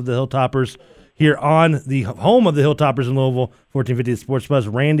voice of the Hilltoppers here on the home of the Hilltoppers in Louisville, 1450 Sports Buzz,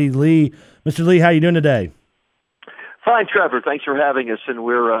 Randy Lee. Mr. Lee, how you doing today? Fine, Trevor. Thanks for having us, and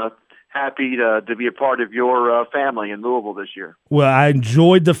we're happy to be a part of your family in Louisville this year. Well, I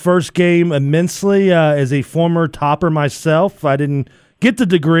enjoyed the first game immensely. As a former Topper myself, I didn't get the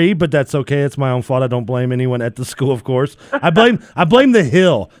degree, but that's okay. It's my own fault. I don't blame anyone at the school, of course. I blame the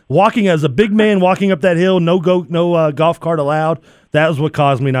hill. Walking as a big man, walking up that hill, no golf cart allowed. That was what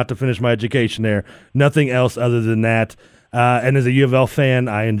caused me not to finish my education there. Nothing else other than that. And as a U of L fan,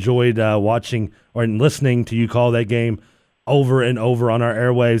 I enjoyed watching or listening to you call that game over and over on our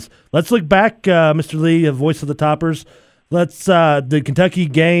airwaves. Let's look back, Mr. Lee, voice of the Toppers. The Kentucky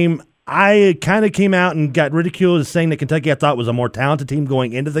game. I kind of came out and got ridiculed as saying that Kentucky I thought was a more talented team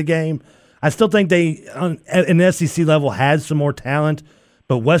going into the game. I still think they, in the SEC level, had some more talent,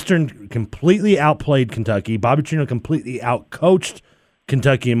 but Western completely outplayed Kentucky. Bobby Petrino completely outcoached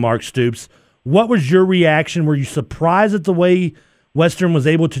Kentucky and Mark Stoops. What was your reaction? Were you surprised at the way Western was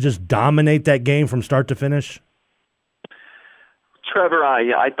able to just dominate that game from start to finish? Trevor,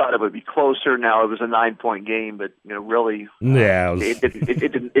 I thought it would be closer. Now it was a 9-point game, but really,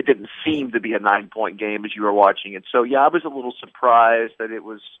 it didn't seem to be a 9-point game as you were watching it. So I was a little surprised that it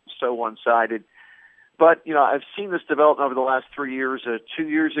was so one-sided. But I've seen this develop over the last 3 years. 2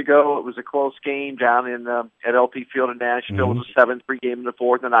 years ago, it was a close game down in at LP Field in Nashville. Mm-hmm. It was a 7-3 game in the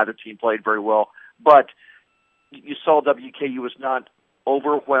fourth, and neither team played very well. But you saw WKU was not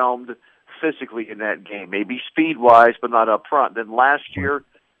overwhelmed physically in that game, maybe speed-wise, but not up front. Then last year,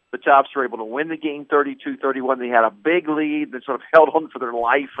 the Tops were able to win the game 32-31. They had a big lead that sort of held on for their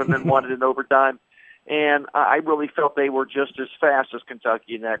life and then won it in overtime. And I really felt they were just as fast as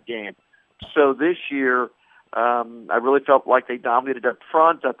Kentucky in that game. So this year, I really felt like they dominated up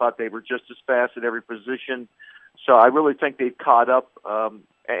front. I thought they were just as fast at every position. So I really think they've caught up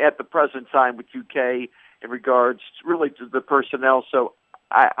at the present time with UK in regards really to the personnel. So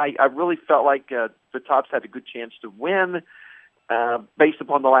I really felt like the Tops had a good chance to win based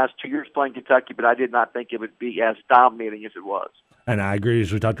upon the last 2 years playing Kentucky, but I did not think it would be as dominating as it was. And I agree.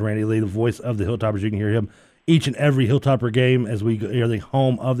 As we talked to Randy Lee, the voice of the Hilltoppers, you can hear him each and every Hilltopper game as we are the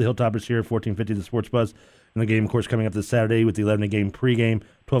home of the Hilltoppers here at 1450 The Sports Buzz. And the game, of course, coming up this Saturday with the 11 game pregame.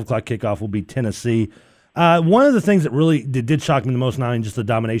 12 o'clock kickoff will be Tennessee. One of the things that really did shock me the most, not only just the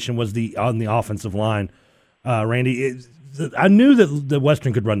domination, was on the offensive line. Randy, I knew that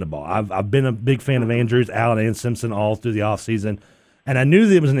Western could run the ball. I've been a big fan of Andrews, Allen, and Simpson all through the offseason, and I knew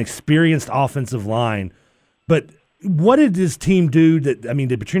that it was an experienced offensive line. But what did this team do did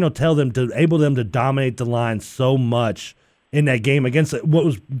Petrino tell them to enable them to dominate the line so much in that game against what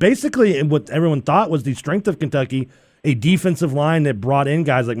was basically what everyone thought was the strength of Kentucky, a defensive line that brought in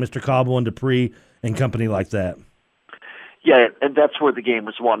guys like Mr. Cobble and Dupree and company like that? Yeah, and that's where the game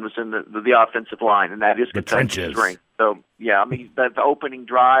was won, was in the offensive line, and that is Kentucky's strength. So, the opening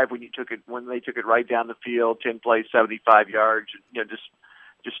drive when they took it right down the field, 10 plays, 75 yards,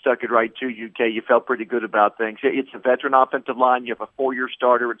 just stuck it right to UK. You felt pretty good about things. It's a veteran offensive line. You have a 4-year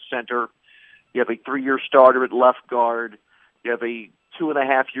starter at center. You have a 3-year starter at left guard. You have a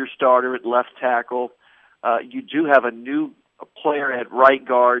 2.5-year starter at left tackle. You do have a new player at right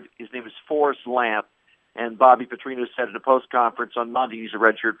guard. His name is Forrest Lamp. And Bobby Petrino said at a post-conference on Monday he's a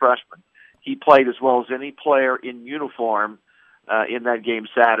redshirt freshman. He played as well as any player in uniform in that game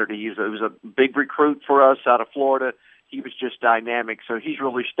Saturday. It was a big recruit for us out of Florida. He was just dynamic. So he's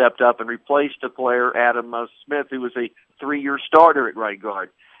really stepped up and replaced a player, Adam Smith, who was a 3-year starter at right guard.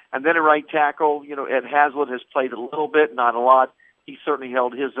 And then at right tackle, Ed Haslett has played a little bit, not a lot. He certainly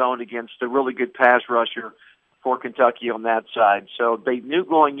held his own against a really good pass rusher for Kentucky on that side. So they knew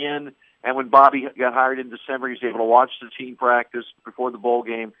going in. And when Bobby got hired in December, he was able to watch the team practice before the bowl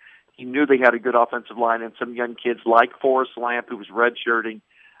game. He knew they had a good offensive line and some young kids like Forrest Lamp, who was redshirting.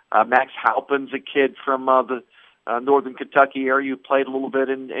 Max Halpin's a kid from the northern Kentucky area who played a little bit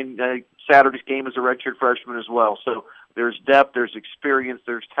in Saturday's game as a redshirt freshman as well. So there's depth, there's experience,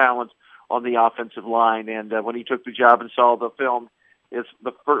 there's talent on the offensive line. And when he took the job and saw the film, it's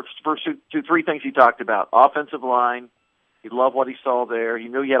the first three things he talked about: offensive line. He loved what he saw there. He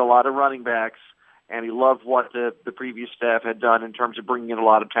knew he had a lot of running backs, and he loved what the previous staff had done in terms of bringing in a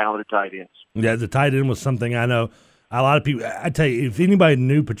lot of talented tight ends. Yeah, the tight end was something I know a lot of people. I tell you, if anybody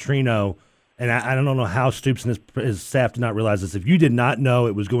knew Petrino and I don't know how Stoops and his staff did not realize this. If you did not know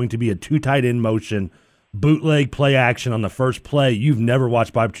it was going to be a 2 tight end motion, bootleg play action on the first play, you've never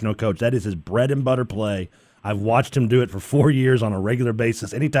watched Bobby Petrino coach. That is his bread and butter play. I've watched him do it for 4 years on a regular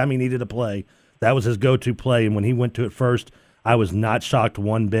basis. Anytime he needed a play, that was his go-to play. And when he went to it first, I was not shocked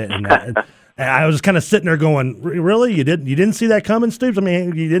one bit. And I was kind of sitting there going, really? You didn't see that coming, Stoops? I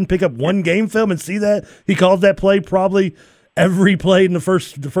mean, you didn't pick up one game film and see that? He calls that play probably every play in the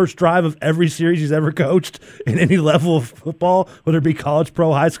first drive of every series he's ever coached in any level of football, whether it be college,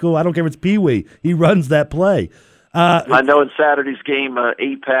 pro, high school. I don't care if it's Pee Wee. He runs that play. I know in Saturday's game,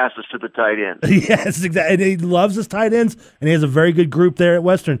 8 passes to the tight end. Yes, exactly. And he loves his tight ends, and he has a very good group there at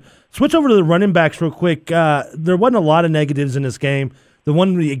Western. Switch over to the running backs real quick. There wasn't a lot of negatives in this game. The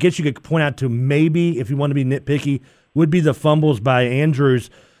one I guess you could point out to maybe, if you want to be nitpicky, would be the fumbles by Andrews.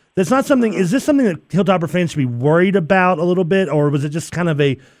 That's not something. Is this something that Hilltopper fans should be worried about a little bit, or was it just kind of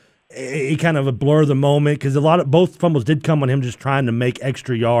a kind of a blur of the moment? Because both fumbles did come on him just trying to make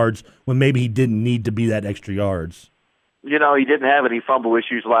extra yards when maybe he didn't need to be that extra yards. You know, he didn't have any fumble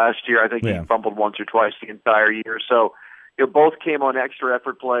issues last year. I think he fumbled once or twice the entire year. So, both came on extra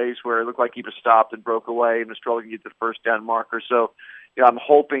effort plays where it looked like he was stopped and broke away and was struggling to get to the first down marker. So, I'm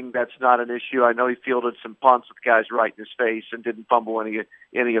hoping that's not an issue. I know he fielded some punts with guys right in his face and didn't fumble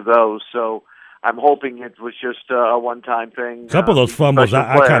any of those. So, I'm hoping it was just a one-time thing. A couple of those fumbles,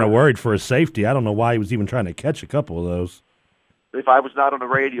 I kind of worried for his safety. I don't know why he was even trying to catch a couple of those. If I was not on the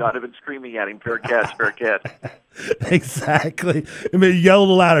radio, I'd have been screaming at him, fair catch, fair catch. Exactly. I mean, yell a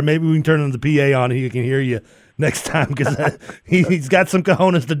little louder. Maybe we can turn on the PA on and he can hear you next time, because he's got some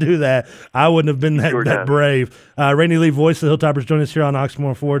cojones to do that. I wouldn't have been that brave. Randy Lee, voice of the Hilltoppers, joining us here on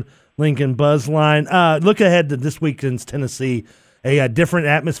Oxmoor Ford Lincoln Buzz Line. Look ahead to this weekend's Tennessee. A different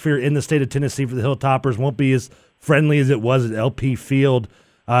atmosphere in the state of Tennessee for the Hilltoppers. Won't be as friendly as it was at LP Field.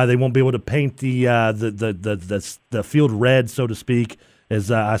 They won't be able to paint the field red, so to speak,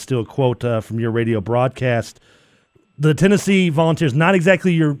 as I steal a quote from your radio broadcast. The Tennessee Volunteers, not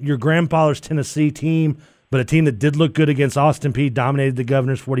exactly your grandfather's Tennessee team, but a team that did look good against Austin Peay, dominated the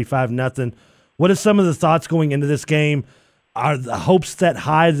Governors 45-0. What are some of the thoughts going into this game? Are the hopes that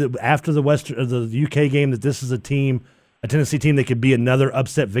high that after the UK game that this is a Tennessee team that could be another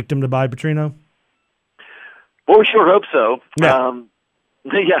upset victim to Bobby Petrino? Well, we sure hope so. Yeah.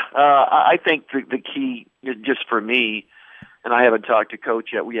 I think the key, just for me, and I haven't talked to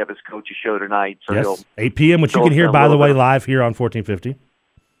Coach yet. We have his coach's show tonight. So yes, 8 p.m., which you can hear, by the way, live here on 1450.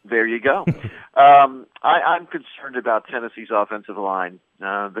 There you go. I'm concerned about Tennessee's offensive line.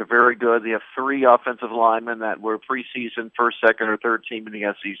 They're very good. They have 3 offensive linemen that were preseason first, second, or third team in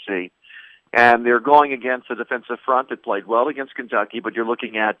the SEC. And they're going against a defensive front that played well against Kentucky, but you're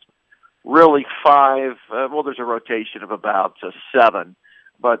looking at really 5, there's a rotation of about 7.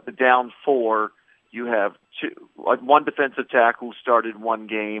 But the down 4, you have 1 defensive tackle who started one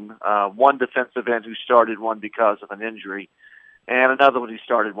game, 1 defensive end who started one because of an injury, and another one who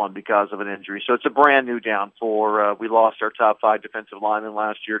started one because of an injury. So it's a brand new down 4. We lost our top 5 defensive linemen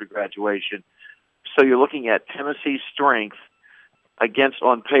last year to graduation. So you're looking at Tennessee's strength against,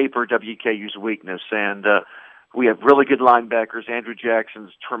 on paper, WKU's weakness. And we have really good linebackers. Andrew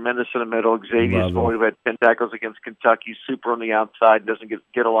Jackson's tremendous in the middle. Xavier's boy, who had 10 tackles against Kentucky, super on the outside, doesn't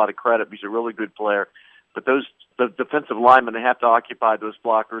get a lot of credit. He's a really good player. But the defensive linemen, they have to occupy those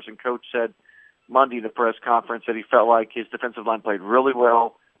blockers. And Coach said Monday in the press conference that he felt like his defensive line played really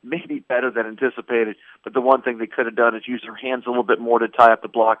well, maybe better than anticipated. But the one thing they could have done is use their hands a little bit more to tie up the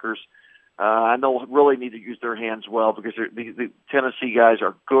blockers. And they'll really need to use their hands well, because the Tennessee guys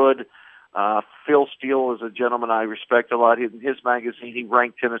are good. Phil Steele is a gentleman I respect a lot. In his magazine, he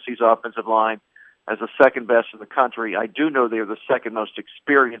ranked Tennessee's offensive line as the second best in the country. I do know they're the second most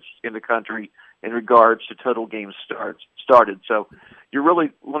experienced in the country in regards to total games started. So you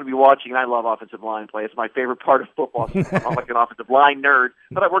really want to be watching, and I love offensive line play. It's my favorite part of football. I'm like an offensive line nerd,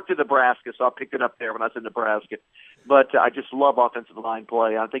 but I worked in Nebraska, so I picked it up there when I was in Nebraska. But I just love offensive line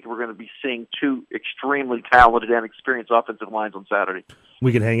play. I think we're going to be seeing 2 extremely talented and experienced offensive lines on Saturday.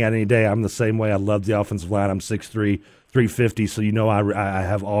 We can hang out any day. I'm the same way. I love the offensive line. I'm 6'3", 350, so you know I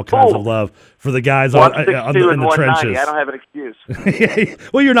have all kinds of love for the guys in the trenches. I don't have an excuse.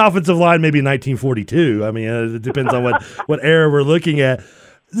 Well, you're an offensive line maybe in 1942. I mean, it depends on what era we're looking at.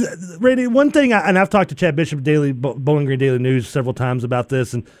 Randy, one thing, and I've talked to Chad Bishop, Bowling Green Daily News, several times about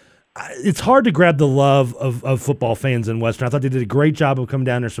this, and it's hard to grab the love of football fans in Western. I thought they did a great job of coming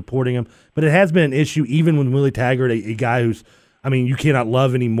down there supporting them, but it has been an issue even when Willie Taggart, a guy who's, I mean, you cannot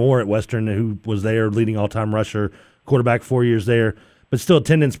love anymore at Western, who was there leading all-time rusher, quarterback 4 years there, but still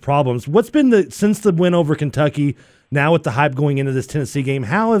attendance problems. What's been since the win over Kentucky, now with the hype going into this Tennessee game,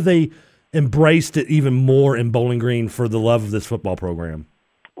 how have they embraced it even more in Bowling Green for the love of this football program?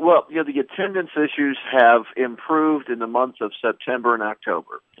 Well, the attendance issues have improved in the months of September and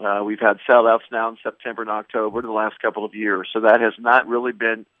October. We've had sellouts now in September and October the last couple of years, so that has not really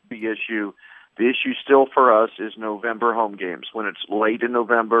been the issue. The issue still for us is November home games. When it's late in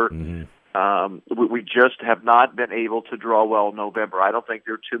November, we just have not been able to draw well in November. I don't think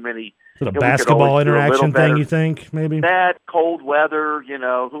there are too many. Is it a basketball interaction thing, you think, maybe? That, cold weather,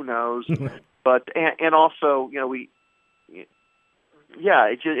 who knows. But and also,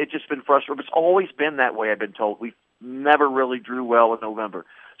 it's just been frustrating. It's always been that way, I've been told. We've never really drew well in November.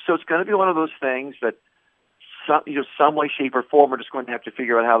 So it's going to be one of those things that some way, shape, or form, we're just going to have to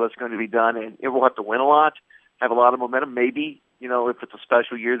figure out how that's going to be done. And we'll have to win a lot, have a lot of momentum. Maybe, if it's a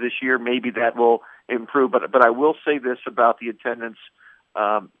special year this year, maybe that will improve. But I will say this about the attendance.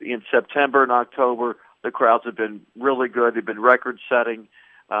 In September and October, the crowds have been really good. They've been record-setting.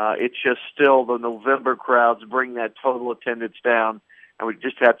 It's just still the November crowds bring that total attendance down. And we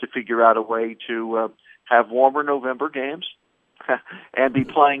just have to figure out a way to have warmer November games and be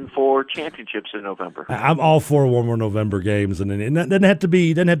playing for championships in November. I'm all for warmer November games, and it doesn't have to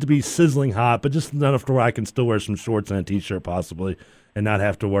be sizzling hot, but just enough to where I can still wear some shorts and a t-shirt possibly, and not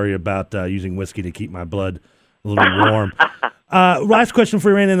have to worry about using whiskey to keep my blood a little warm. Last question for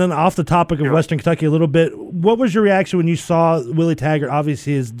you, Randy, and then off the topic of Western Kentucky a little bit. What was your reaction when you saw Willie Taggart?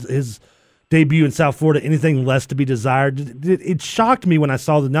 Obviously, his debut in South Florida, anything less to be desired. It shocked me when I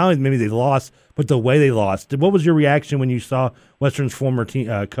saw that not only maybe they lost, but the way they lost. What was your reaction when you saw Western's former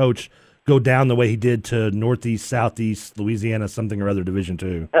coach go down the way he did to Northeast, Southeast, Louisiana, something or other, Division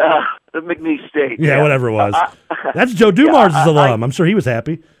II? The McNeese State. Yeah, whatever it was. That's Joe Dumars' alum. I'm sure he was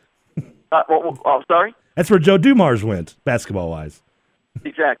happy. Sorry? That's where Joe Dumars went, basketball-wise.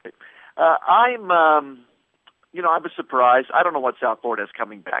 Exactly. I was surprised. I don't know what South Florida is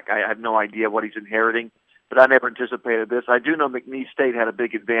coming back. I have no idea what he's inheriting, but I never anticipated this. I do know McNeese State had a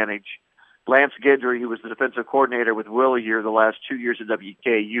big advantage. Lance Guidry, who was the defensive coordinator with Willie here the last 2 years at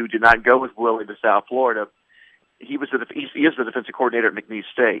WKU, did not go with Willie to South Florida. He is the defensive coordinator at McNeese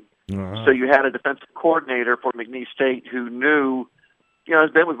State. Uh-huh. So you had a defensive coordinator for McNeese State who knew,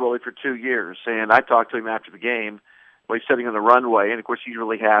 has been with Willie for 2 years. And I talked to him after the game while he's sitting on the runway. And, of course, he's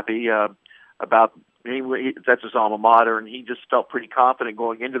really happy about that's his alma mater. And he just felt pretty confident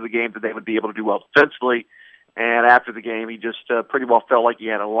going into the game that they would be able to do well defensively. And after the game, he just pretty well felt like he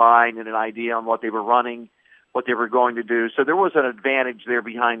had a line and an idea on what they were running, what they were going to do. So there was an advantage there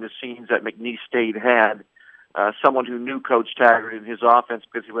behind the scenes that McNeese State had. Someone who knew Coach Taggart and his offense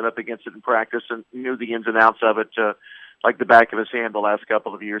because he went up against it in practice and knew the ins and outs of it like the back of his hand the last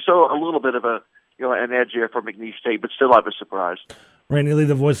couple of years. So a little bit of an edge there for McNeese State, but still I was surprised. Randy Lee,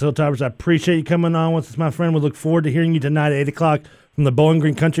 the voice of Hilltoppers, I appreciate you coming on with us, my friend. We look forward to hearing you tonight at 8 o'clock from the Bowling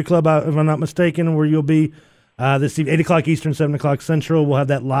Green Country Club, if I'm not mistaken, where you'll be this evening, 8 o'clock Eastern, 7 o'clock Central. We'll have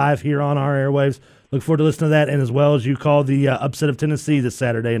that live here on our airwaves. Look forward to listening to that, and as well as you call the upset of Tennessee this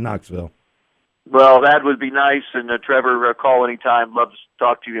Saturday in Knoxville. Well, that would be nice, and Trevor, call anytime. Love to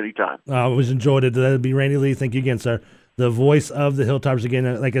talk to you anytime. I always enjoyed it. That would be Randy Lee. Thank you again, sir. The voice of the Hilltoppers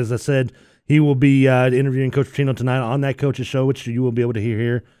again. Like as I said, he will be interviewing Coach Petrino tonight on that coach's show, which you will be able to hear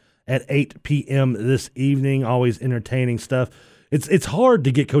here at 8 p.m. this evening. Always entertaining stuff. It's hard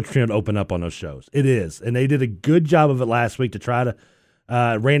to get Coach Petrino to open up on those shows. It is, and they did a good job of it last week to try to.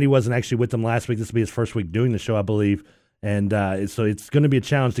 Randy wasn't actually with them last week. This will be his first week doing the show, I believe. And so it's going to be a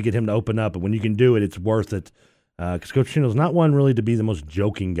challenge to get him to open up. But when you can do it, it's worth it. Because Coach Petrino's not one really to be the most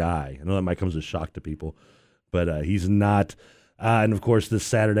joking guy. I know that might come as a shock to people. But he's not. And, of course, this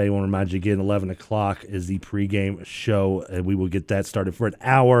Saturday, I want to remind you again, 11 o'clock is the pregame show. And we will get that started for an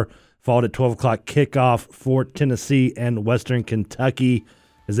hour, followed at 12 o'clock kickoff for Tennessee and Western Kentucky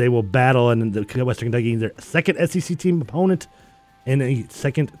as they will battle. And the Western Kentucky, their second SEC team opponent in a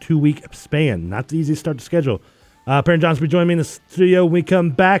second 2-week span. Not the easiest start to schedule. Perrin Johnson will be joining me in the studio when we come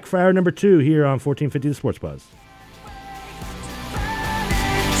back for hour number 2 here on 1450 The Sports Buzz.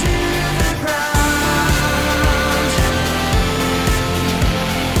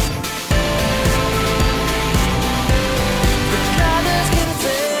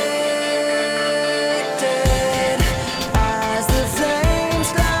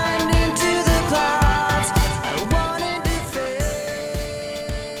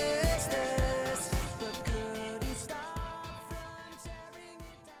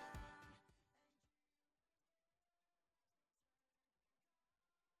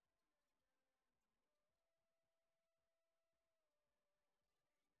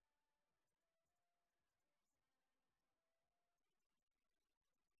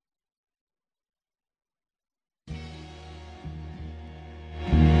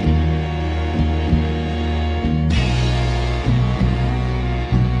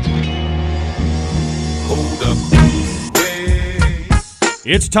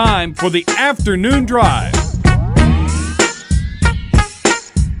 It's time for the afternoon drive.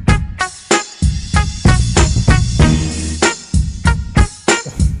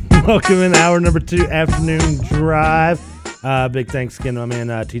 Welcome in hour number 2, afternoon drive. Big thanks again to my man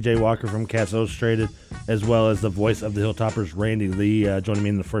TJ Walker from Cats Illustrated, as well as the voice of the Hilltoppers, Randy Lee, joining me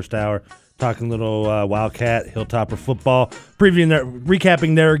in the first hour, talking a little Wildcat Hilltopper football,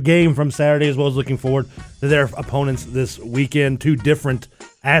 recapping their game from Saturday, as well as looking forward to their opponents this weekend. 2 different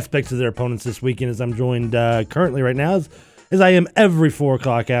aspects of their opponents this weekend, as I'm joined currently right now, as I am every 4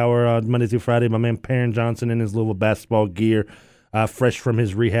 o'clock hour on Monday through Friday, my man Perrin Johnson in his Louisville basketball gear. Fresh from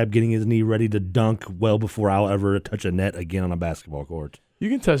his rehab, getting his knee ready to dunk well before I'll ever touch a net again on a basketball court. You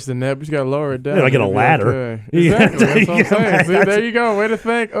can touch the net, but you got to lower it down. Yeah, I get a ladder. Okay. Exactly. That's what I'm saying. See, there you go. Way to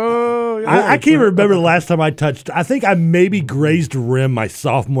think. Oh, yeah. I can't remember the last time I touched. I think I maybe grazed rim my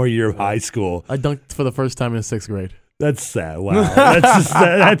sophomore year of high school. I dunked for the first time in 6th grade. That's sad. Wow.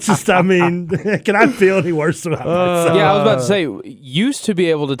 That's just, I mean, can I feel any worse about myself? Yeah, I was about to say, used to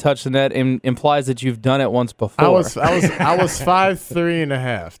be able to touch the net implies that you've done it once before. I was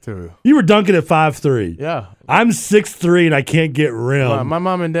 5'3.5" too. You were dunking at 5'3". Yeah. I'm 6'3" and I can't get rim. My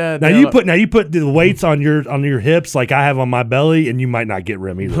mom and dad. Now you put the weights on your hips like I have on my belly, and you might not get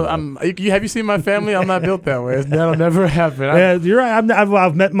rim either. Have you seen my family? I'm not built that way. That'll never happen. Yeah, you're right.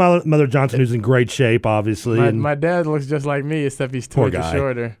 I've met Mother Johnson, who's in great shape, obviously. My dad looks just like me, except he's 2 inches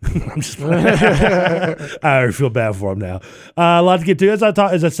shorter. I'm just I feel bad for him now. A lot to get to. As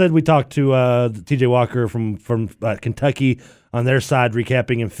I said, we talked to TJ Walker from Kentucky on their side,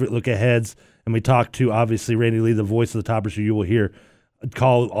 recapping and look aheads. And we talked to, obviously, Randy Lee, the voice of the Toppers, who you will hear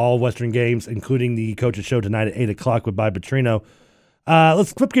call all Western games, including the coach's show tonight at 8 o'clock with Bob Petrino.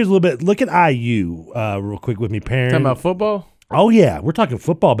 Let's flip gears a little bit. Look at IU real quick with me, Perrin. Talking about football? Oh, yeah. We're talking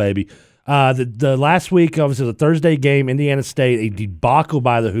football, baby. The last week, obviously, the Thursday game, Indiana State, a debacle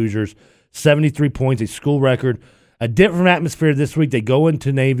by the Hoosiers, 73 points, a school record. A different atmosphere this week. They go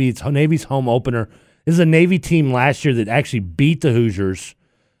into Navy. It's Navy's home opener. This is a Navy team last year that actually beat the Hoosiers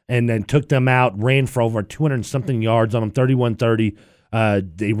and then took them out, ran for over 200-something yards on them, 31-30.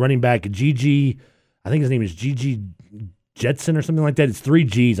 The running back, Gigi, I think his name is Gigi Jetson or something like that. It's 3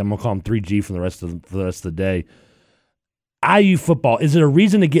 Gs. I'm going to call him 3G for the rest of the day. IU football, is it a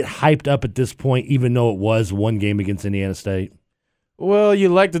reason to get hyped up at this point, even though it was one game against Indiana State? Well, you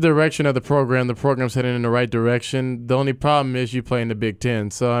like the direction of the program. The program's heading in the right direction. The only problem is you play in the Big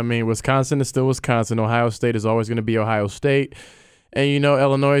Ten. So, I mean, Wisconsin is still Wisconsin. Ohio State is always going to be Ohio State. And,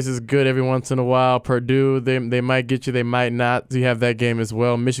 Illinois is good every once in a while. Purdue, they might get you, they might not. You have that game as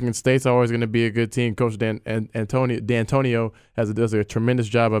well. Michigan State's always going to be a good team. Coach D'Antonio does a tremendous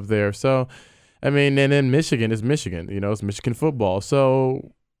job up there. So, I mean, and then Michigan is Michigan. It's Michigan football.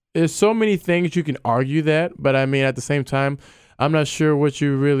 So, there's so many things you can argue that. But, I mean, at the same time, I'm not sure what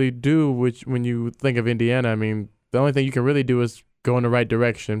you really do when you think of Indiana. I mean, the only thing you can really do is go in the right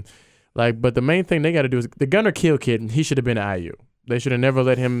direction. But the main thing they got to do is the Gunnar Kiel kid, he should have been at IU. They should have never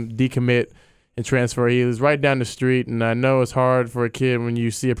let him decommit and transfer. He was right down the street, and I know it's hard for a kid when you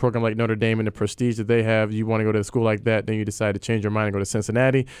see a program like Notre Dame and the prestige that they have. You want to go to a school like that, then you decide to change your mind and go to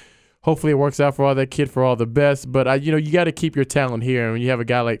Cincinnati. Hopefully it works out for all that kid for all the best. But, you got to keep your talent here. And when you have a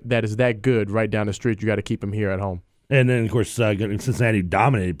guy like that is that good right down the street, you got to keep him here at home. And then, of course, Cincinnati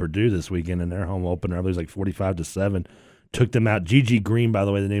dominated Purdue this weekend in their home opener. I believe it was like 45-7. Took them out. Gigi Green, by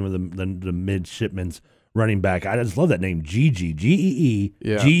the way, the name of the midshipman's running back. I just love that name, Gigi. G-E-E,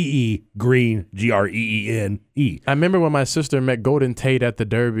 yeah. G-E, Green, G-R-E-E-N-E. I remember when my sister met Golden Tate at the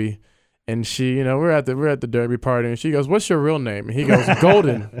Derby, and she, we're at the Derby party, and she goes, "What's your real name?" And he goes,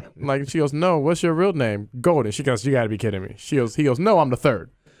 "Golden." She goes, "No, what's your real name?" "Golden." She goes, "You got to be kidding me." He goes, "No, I'm the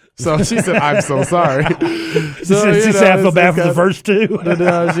third." So she said, "I'm so sorry." She said, "I feel bad for the first two."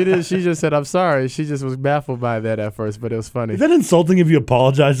 No, she did. She just said, "I'm sorry." She just was baffled by that at first, but it was funny. Is that insulting if you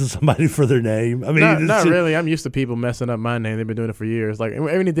apologize to somebody for their name? I mean, not really. I'm used to people messing up my name. They've been doing it for years. Like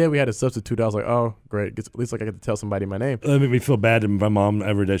every day we had a substitute. I was like, "Oh, great! At least I get to tell somebody my name." That made me feel bad. And my mom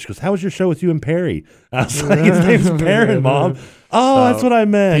every day she goes, "How was your show with you and Perry?" I was like, "His name's Perrin, Mom." Oh, that's what I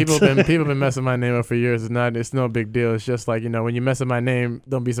meant. People been messing my name up for years. It's no big deal. It's just like, when you mess up my name,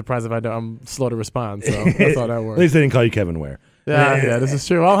 don't be surprised if I'm slow to respond. So that's all that works. At least they didn't call you Kevin Ware. Yeah, this is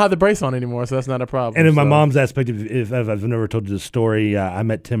true. I don't have the brace on anymore, so that's not a problem. And in my mom's aspect, if I've never told you the story, I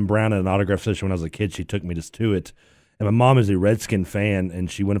met Tim Brown at an autograph session when I was a kid. She took me to it. And my mom is a Redskin fan,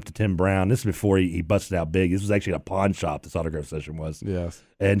 and she went up to Tim Brown. This is before he busted out big. This was actually a pawn shop, this autograph session was. Yes.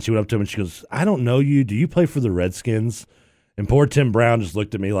 And she went up to him, and she goes, "I don't know you. Do you play for the Redskins?" And poor Tim Brown just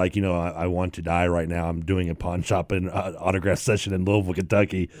looked at me like, I want to die right now. I'm doing a pawn shop and autograph session in Louisville,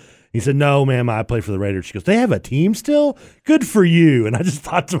 Kentucky. He said, "No, ma'am, I play for the Raiders." She goes, "They have a team still? Good for you." And I just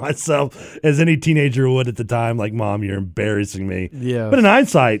thought to myself, as any teenager would at the time, like, "Mom, you're embarrassing me." Yeah. But in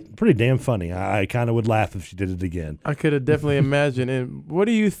hindsight, pretty damn funny. I kind of would laugh if she did it again. I could have definitely imagined. And what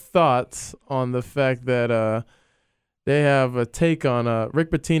are your thoughts on the fact that they have a take on Rick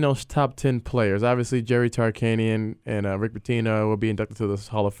Pitino's top 10 players? Obviously, Jerry Tarkanian and Rick Pitino will be inducted to the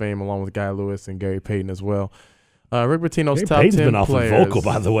Hall of Fame along with Guy Lewis and Gary Payton as well. Rick Pitino's Gary top Payton's 10 been awfully players. vocal,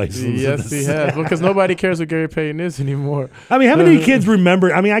 by the way. Yes, he has. Because nobody cares who Gary Payton is anymore. I mean, how many kids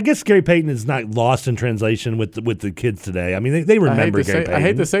remember? I mean, I guess Gary Payton is not lost in translation with the kids today. I mean, they remember Gary Payton. I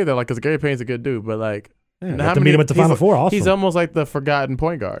hate to say that, because Gary Payton's a good dude, but Yeah, got to meet him at the Final Four. Awesome. He's almost like the forgotten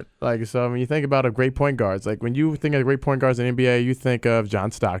point guard. So when you think about a great point guards, when you think of great point guards in the NBA, you think of John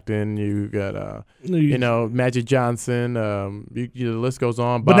Stockton. You got Magic Johnson. The list goes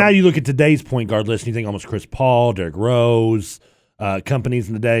on. But now you look at today's point guard list, and you think almost Chris Paul, Derrick Rose, companies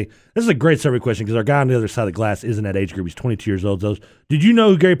in the day. This is a great survey question because our guy on the other side of the glass isn't that age group. He's 22 years old. So, did you know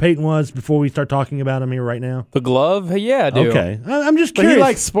who Gary Payton was before we start talking about him here right now? The glove? Yeah, I do. Okay. I'm just But curious. he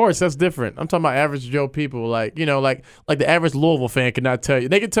likes sports. That's different. I'm talking about average Joe people, like the average Louisville fan could not tell you.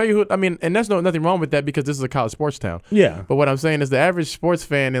 They can tell you who. I mean, and there's nothing wrong with that because this is a college sports town. Yeah. But what I'm saying is the average sports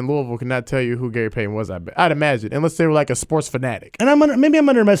fan in Louisville cannot tell you who Gary Payton was. I'd imagine, unless they were like a sports fanatic. And maybe I'm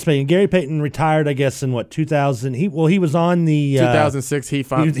underestimating. Gary Payton retired, I guess, in 2000. He was on the 2006 Heat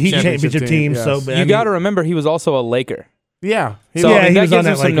championship team. Yes. So You got to remember, he was also a Laker. Yeah. So Yeah, he that was on gives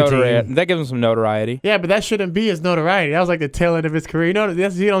him that some Laker notoriety. team. That gives him some notoriety. Yeah, but that shouldn't be his notoriety. That was like the tail end of his career. You know what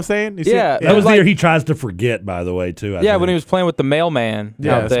I'm saying? You see- Yeah, That was the like- year he tries to forget, by the way, too. I Yeah, think. when he was playing with the mailman out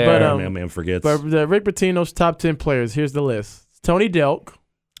Yes, there. but, man forgets. But the Rick Pitino's top 10 players, here's the list. Tony Delk.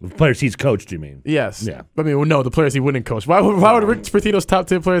 Players he's coached, you mean? Yes. Yeah. I mean, well, no, the players he wouldn't coach. Why would Rick Pitino's top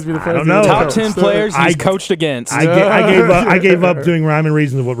 10 players be the players don't he know. wouldn't Top coach? 10 players he's I- coached against. I gave up doing rhyme and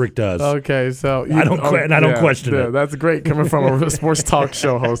reason of what Rick does. Okay, so I don't question it. That's great coming from a sports talk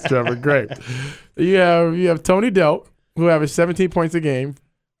show host, Trevor. Great. You have Tony Delk, who averaged 17 points a game.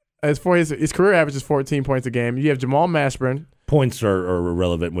 As for his career average is 14 points a game. You have Jamal Mashburn. Points are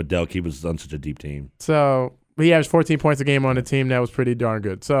irrelevant with Delk. He was on such a deep team. So he averaged 14 points a game on a team that was pretty darn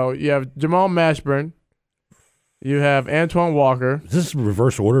good. So you have Jamal Mashburn. You have Antoine Walker. Is this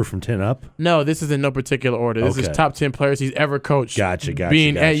reverse order from 10 up? No, this is in no particular order. This is Okay. top 10 players he's ever coached. Gotcha.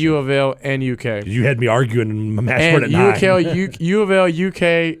 Being at U of L and UK. You had me arguing Mashburn And at 9. U of L,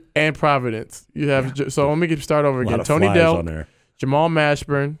 UK, and Providence. You have so let me start over A lot again. of Tony flyers on Delk, there. Jamal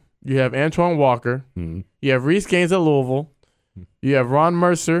Mashburn. You have Antoine Walker. Mhm. You have Reese Gaines at Louisville. You have Ron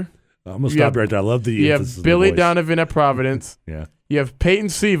Mercer. I'm going to You stop have- right there. I love the You emphasis have of the Billy voice. Donovan at Providence. Yeah. You have Peyton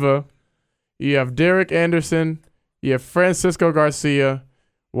Siva. You have Derek Anderson. You have Francisco Garcia.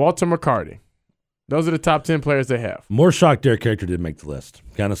 Walter McCarty. Those are the top 10 players they have. More shocked Derek Character didn't make the list.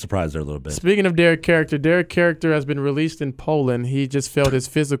 Kind of surprised there a little bit. Speaking of Derek Character has been released in Poland. He just failed his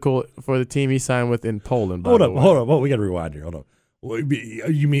physical for the team he signed with in Poland. Hold up. We got to rewind here. Hold up.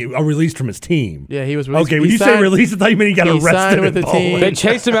 You mean released from his team? Yeah, he was released. Okay, when He you say signed- released, I thought you meant he got he arrested signed with in the Poland. team. They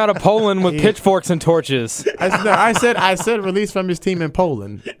chased him out of Poland with pitchforks and torches. I said released from his team in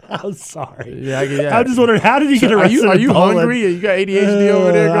Poland. I'm sorry. Yeah. I just wondered, how did he get Are arrested you in Poland? hungry? You got ADHD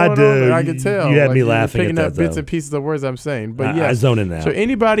over there I going do. on? I can tell. You had me you're laughing at picking that, up bits though. and pieces of words I'm saying. But I yeah, zone in now. So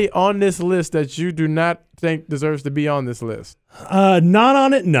anybody on this list that you do not think deserves to be on this list? Not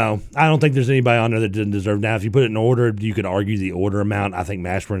on it, no. I don't think there's anybody on there that didn't deserve. Now, if you put it in order, you could argue the order amount. I think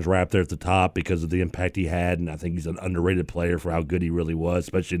Mashburn's right up there at the top because of the impact he had, and I think he's an underrated player for how good he really was,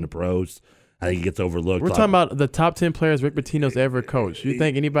 especially in the pros. I think he gets overlooked. We're talking about the top 10 players Rick Pitino's ever coached. You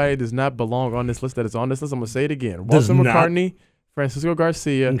think anybody does not belong on this list that is on this list? I'm going to say it again. Does Walter not- McCartney, Francisco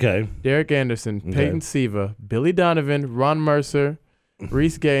Garcia, Okay. Derek Anderson, Peyton Siva, Billy Donovan, Ron Mercer,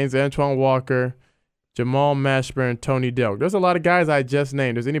 Reese Gaines, Antoine Walker, Jamal Mashburn, Tony Delk. There's a lot of guys I just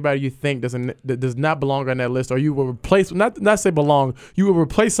named. There's anybody you think that does not belong on that list, or you will replace, not say belong, you will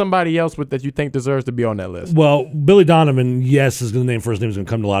replace somebody else with that you think deserves to be on that list? Well, Billy Donovan, yes, is the name. First name is going to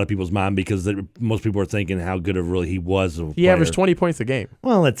come to a lot of people's mind because most people are thinking how good of really he was. He averaged 20 points a game.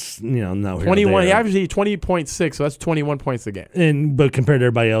 Well, it's no. 21. He averaged 20.6, so that's 21 points a game. But compared to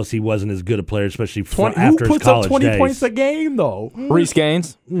everybody else, he wasn't as good a player, especially Who after his puts college up 20 days. points a game though? Reese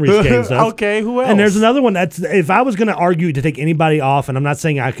Gaines. Reese Gaines does. Okay, who else? And there's another one that's, if I was going to argue to take anybody off, and I'm not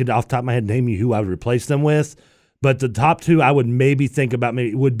saying I could off the top of my head name you who I would replace them with, but the top two I would maybe think about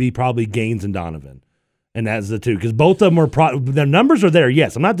would be probably Gaines and Donovan. And that's the two, because both of them their numbers are there.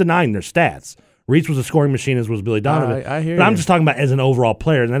 Yes, I'm not denying their stats. Reese was a scoring machine, as was Billy Donovan. I hear but I'm you. just talking about as an overall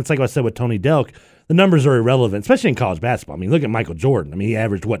player. And that's like what I said with Tony Delk. The numbers are irrelevant, especially in college basketball. I mean, look at Michael Jordan. I mean, he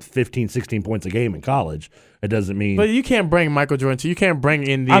averaged, 15, 16 points a game in college. It doesn't mean. But you can't bring Michael Jordan to. You can't bring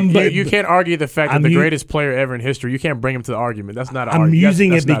in the. You can't argue the fact that the greatest player ever in history. You can't bring him to the argument. That's not. I'm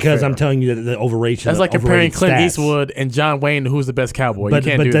using it because I'm telling you that the overrated. That's like comparing Clint Eastwood and John Wayne to who's the best cowboy. You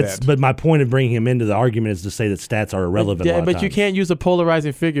can't do that. But my point of bringing him into the argument is to say that stats are irrelevant. Yeah, but you can't use a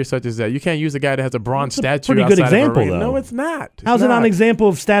polarizing figure such as that. You can't use a guy that has a bronze statue. Pretty good example, though. No, it's not. How's it not an example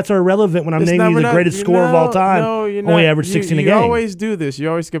of stats are irrelevant when I'm naming you the greatest scorer of all time? No, you're only averaged 16 a game. You always do this.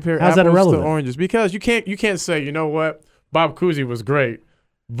 You always compare How's apples to oranges because you can't say, you know what, Bob Cousy was great,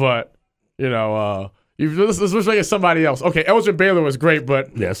 but let's look at somebody else. Okay, Elgin Baylor was great, but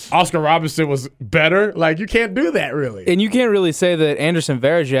Oscar Robertson was better. Like, you can't do that, really. And you can't really say that Anderson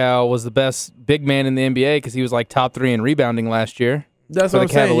Varejao was the best big man in the NBA because he was like top 3 in rebounding last year. That's what I'm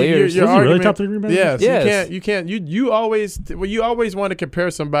Cavaliers. saying. Was he really top 3 rebounding? Yes. You can't. You always want to compare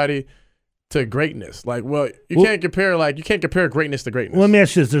somebody to greatness. Like, you can't compare greatness to greatness. Well, let me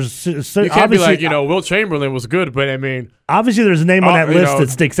ask you this. You can't be like, Wilt Chamberlain was good, but I mean, obviously there's a name on that list that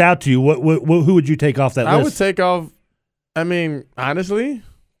sticks out to you. Who would you take off that list? I would take off, honestly,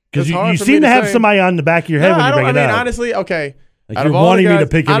 because you seem to have somebody on the back of your head when you bring it up. Honestly, okay. Like you're wanting me to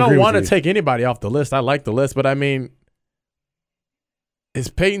pick. I don't want to take anybody off the list. I like the list, but I mean, is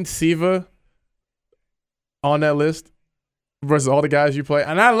Peyton Siva on that list versus all the guys you play?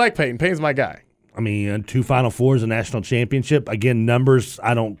 And I like Peyton. Peyton's my guy. I mean, 2 Final Fours, a national championship. Again, numbers,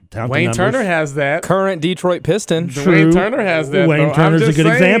 I don't count Wayne Turner has that. Current Detroit Piston. True. Wayne Turner has that. Wayne Turner's a good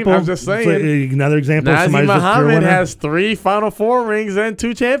example. I'm just saying. Another example. Nazim Muhammad has 3 Final Four rings and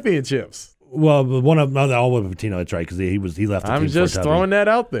 2 championships. Well, one of them, all with Patino, that's right, because he left the team. I'm just throwing that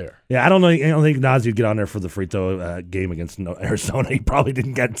out there. Yeah, I don't think Nazi would get on there for the free throw game against Arizona. He probably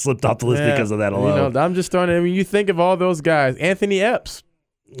didn't get slipped off the list because of that alone. I'm just throwing it. I mean, you think of all those guys. Anthony Epps.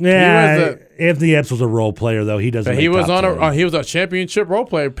 Yeah, Anthony Epps was a role player, though. He doesn't. He was he was a championship role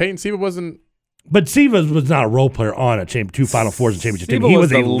player. Peyton Siva wasn't. But Siva was not a role player on a 2 Final Fours and championship team. He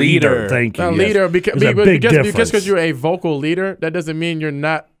was a leader. Thank you. A leader because you're a vocal leader. That doesn't mean you're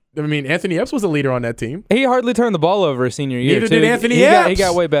not. I mean, Anthony Epps was a leader on that team. He hardly turned the ball over his senior year. Neither did Anthony Epps. He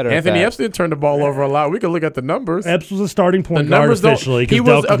got way better. Anthony Epps didn't turn the ball over a lot. We could look at the numbers. Epps was a starting point guard officially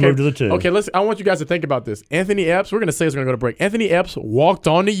because Delk moved to the 2. Okay, I want you guys to think about this. Anthony Epps, we're going to say we're going to go to break. Anthony Epps walked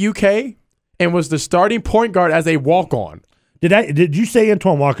on to UK and was the starting point guard as a walk-on. Did you say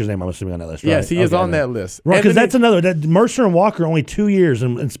Antoine Walker's name? I'm assuming on that list, right? Yes, he is on that list. Right, because that's another. That Mercer and Walker only 2 years,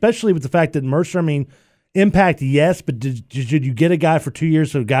 and especially with the fact that Mercer, I mean, impact, yes, but did you get a guy for 2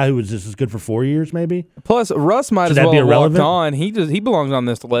 years, so a guy who was just as good for 4 years, maybe? Plus, Russ might as well have walked on. He belongs on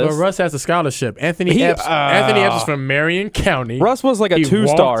this list. Well, Russ has a scholarship. Anthony Epps is from Marion County. Russ was like a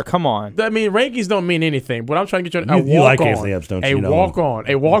 2-star. Come on. I mean, rankings don't mean anything. But I'm trying to get you like Anthony Epps, don't you?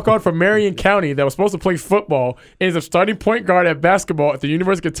 A walk-on from Marion County that was supposed to play football is a starting point guard at basketball at the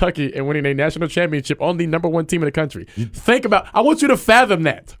University of Kentucky and winning a national championship on the #1 team in the country. I want you to fathom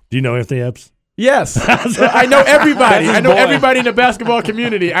that. Do you know Anthony Epps? Yes. I know everybody. I know everybody in the basketball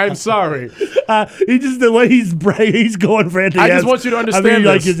community. I'm sorry. The way he's going for Anthony Epps. I just want you to understand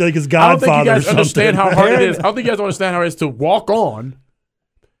this. Like his godfather. I don't think you guys understand how hard it is. I don't think you guys understand how it is to walk on,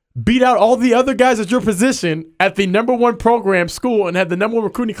 beat out all the other guys at your position at the #1 program school and had the #1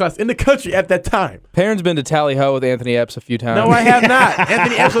 recruiting class in the country at that time. Perrin's been to Tally Ho with Anthony Epps a few times. No, I have not.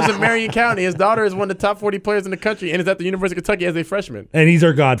 Anthony Epps was in Marion County. His daughter is one of the top 40 players in the country and is at the University of Kentucky as a freshman. And he's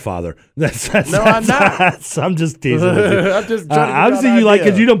our godfather. I'm not. I'm just teasing with you. I'm just obviously you like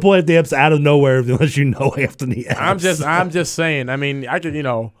because you don't pull Anthony Epps out of nowhere unless you know Anthony Epps. I'm just saying. I mean, I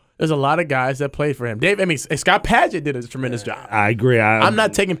could, there's a lot of guys that played for him. Scott Padgett did a tremendous job. I agree. I'm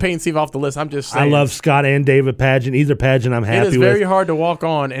not taking Peyton Siva off the list. I'm just saying. I love Scott and David Padgett. Either Padgett I'm happy with. It is very hard to walk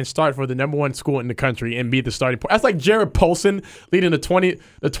on and start for the #1 school in the country and be the starting point. That's like Jared Polson leading the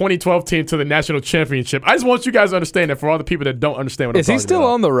 2012 team to the national championship. I just want you guys to understand that for all the people that don't understand what I'm talking about. Is he still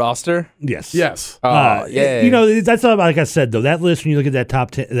on the roster? Yes. Yes. Yeah. That's not, like I said, though. That list, when you look at that top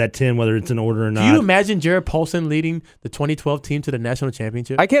 10, that 10, whether it's in order or not. Do you imagine Jared Polson leading the 2012 team to the national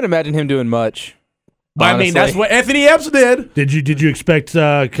championship? I can't imagine him doing much. But honestly. I mean, that's what Anthony Epps did. Did you expect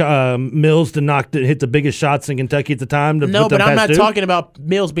Mills to hit the biggest shots in Kentucky at the time? No, but I'm not talking about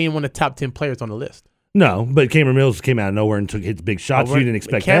Mills being one of the top 10 players on the list. No, but Cameron Mills came out of nowhere and hit big shots. You didn't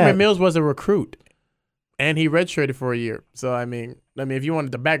expect Cameron Mills was a recruit, and he redshirted for a year. So I mean, if you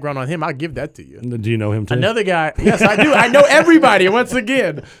wanted the background on him, I'll give that to you. Do you know him too? Another guy. Yes, I do. I know everybody. Once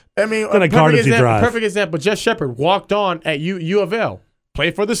again, I mean, perfect example. Jeff Shepard walked on at U of L.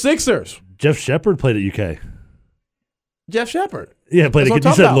 Played for the Sixers. Jeff Shepard played at UK. Jeff Shepard. Yeah, played at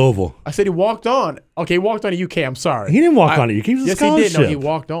you said Louisville. I said he walked on. Okay, he walked on at UK. I'm sorry. He didn't walk on at UK. He was a scholarship. Yes, he did. No, he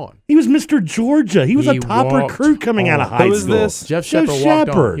walked on. He was Mr. Georgia. He was a top recruit coming out of high school. Who is this? Jeff Shepard walked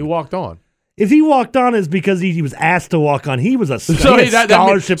on. He walked on. If he walked on, it's because he was asked to walk on. He was a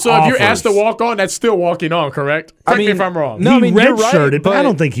scholarship So if you're asked to walk on, that's still walking on, correct? Correct me if I'm wrong. No, he redshirted, but I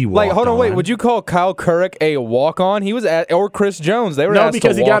don't think he walked hold on, wait. on. Would you call Kyle Couric a walk-on? He was or Chris Jones. They were asked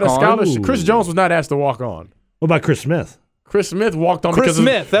because to he got a walk on. scholarship. Chris Jones was not asked to walk on. What about Chris Smith? Chris Smith walked on Chris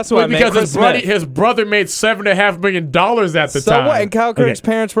Smith, that's what I meant. Because his brother made $7.5 million at the So time. what? And Kyle Couric's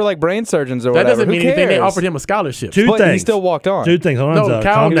parents were like brain surgeons or That whatever. doesn't mean Who anything. They cares? offered him a scholarship. Two But things. he still walked on. Two things. Hold on, No, Kyle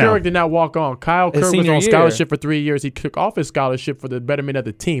Kyle down. Couric did not walk on. Kyle His Couric was senior on year. scholarship for 3 years. He took off his scholarship for the betterment of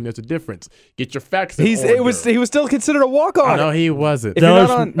the team. There's a difference. Get your facts in order. He was still considered a walk-on. No, he wasn't. If you're not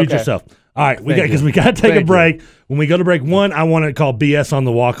Dallas, on- mute okay. yourself. All right, we Thank got you. to take a Thank break. When we go to break one, I want to call BS on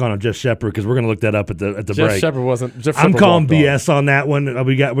the walk on of Jeff Shepard because we're going to look that up at the Jeff break. Shepard wasn't. Jeff I'm Shepard calling walked on. BS on that one.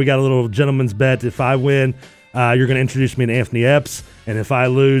 We got a little gentleman's bet. If I win, you're going to introduce me to Anthony Epps, and if I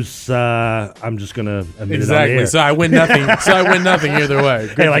lose, I'm just going to admit it on the Exactly. air. So I win nothing. either way.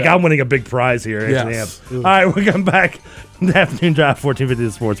 Good Hey, like job. I'm winning a big prize here, Anthony Yes. Epps. All right, we'll come back. The afternoon drive, 1450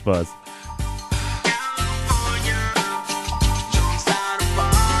 The Sports Buzz.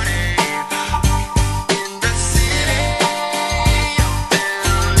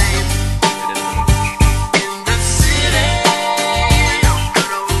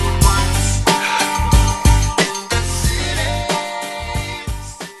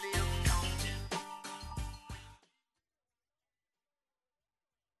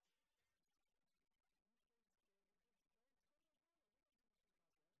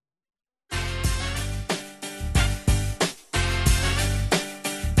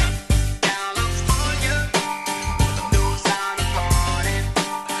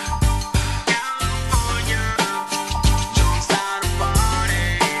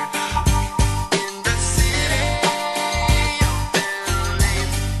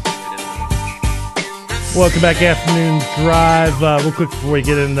 Welcome back, Afternoon Drive. Real quick before we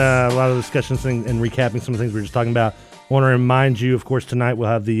get into a lot of discussions and recapping some of the things we were just talking about, I want to remind you, of course, tonight we'll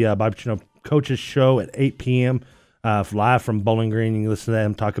have the Bobby Petrino Coaches Show at 8 p.m. Live from Bowling Green. You can listen to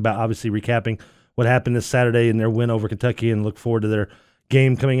them talk about, obviously, recapping what happened this Saturday in their win over Kentucky and look forward to their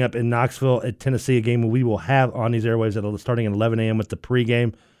game coming up in Knoxville at Tennessee, a game we will have on these airwaves starting at 11 a.m. with the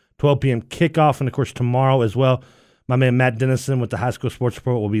pregame, 12 p.m. kickoff, and, of course, tomorrow as well. My man Matt Dennison with the High School Sports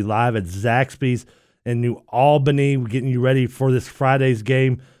Report will be live at Zaxby's in New Albany. We're getting you ready for this Friday's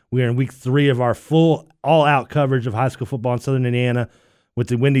game. We are in week 3 of our full all-out coverage of high school football in Southern Indiana with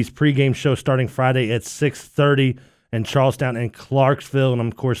the Wendy's pregame show starting Friday at 6:30 in Charlestown and Clarksville. And,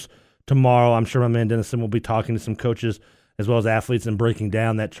 of course, tomorrow I'm sure my man Dennison will be talking to some coaches as well as athletes and breaking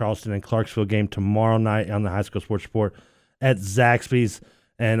down that Charleston and Clarksville game tomorrow night on the High School Sports Report at Zaxby's.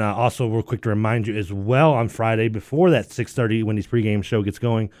 And also, real quick to remind you as well, on Friday before that 6:30 Wendy's pregame show gets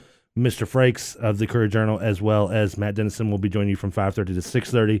going, Mr. Frakes of the Courier Journal, as well as Matt Dennison, will be joining you from 5:30 to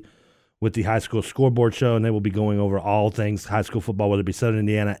 6:30 with the High School Scoreboard Show, and they will be going over all things high school football, whether it be Southern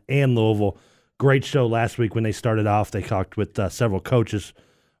Indiana and Louisville. Great show last week when they started off. They talked with several coaches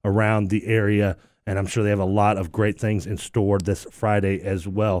around the area, and I'm sure they have a lot of great things in store this Friday as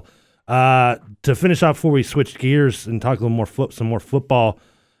well. To finish off before we switch gears and talk a little more some more football,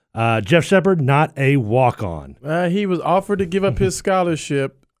 Jeff Shepard, not a walk-on. He was offered to give up his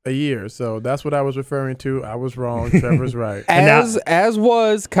scholarship a year, so that's what I was referring to. I was wrong. Trevor's right. As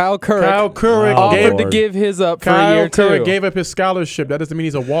was Kyle Couric. Kyle Couric offered Lord. to give his up for a Kyle year Couric too. gave up his scholarship. That doesn't mean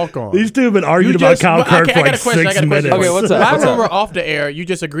he's a walk-on. These two have been arguing You about just- Kyle well, Kirk I for like got a question, 6 minutes. Okay, what's up? I What's remember up? off the air, you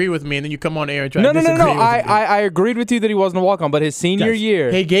just agree with me, and then you come on air and try No, to no, no, disagree no. with me. I agreed with you that he wasn't a walk-on, but his senior Guys,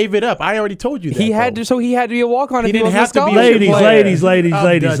 year, he gave it up. I already told you that. he had though. to. So he had to be a walk-on. He if he didn't wasn't a have to be- scholarship Ladies, player. ladies.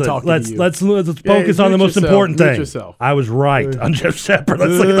 I'm done talking to you. Let's Yeah, focus on the mute most yourself, important mute thing. yourself. I was right on Jeff Shepard.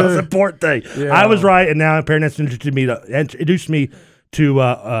 Let's look at the most important thing. Yeah. I was right, and now apparently that's introduced me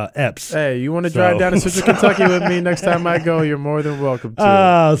to Epps. Hey, you want to So- drive down to Central Kentucky with me next time I go? You're more than welcome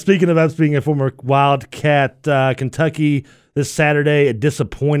to. Speaking of Epps being a former Wildcat, Kentucky this Saturday, a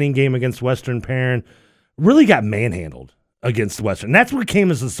disappointing game against Western Perrin. Really got manhandled against Western. That's what came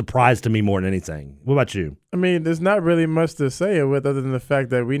as a surprise to me more than anything. What about you? I mean, there's not really much to say it with other than the fact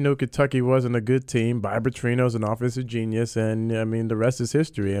that we knew Kentucky wasn't a good team. Bobby Petrino's an offensive genius, and, I mean, the rest is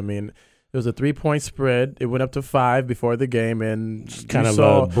history. I mean, it was a 3-point spread. It went up to 5 before the game, and Kind you of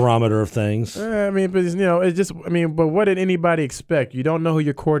saw, a barometer of things. I mean, but it's just, I mean, but what did anybody expect? You don't know who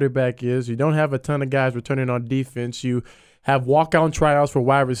your quarterback is. You don't have a ton of guys returning on defense. You have walk-on tryouts for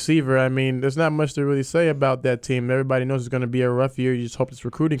wide receiver. I mean, there's not much to really say about that team. Everybody knows it's going to be a rough year. You just hope this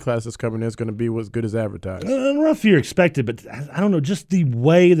recruiting class that's coming in is going to be as good as advertised. Rough year expected, but I don't know. Just the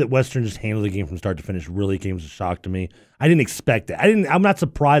way that Western just handled the game from start to finish really came as a shock to me. I didn't expect it. I'm not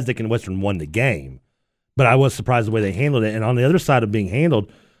surprised that Western won the game, but I was surprised the way they handled it. And on the other side of being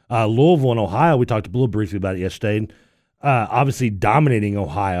handled, Louisville and Ohio, we talked a little briefly about it yesterday. Obviously dominating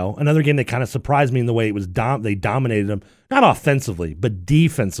Ohio. Another game that kind of surprised me in the way it was they dominated them, not offensively, but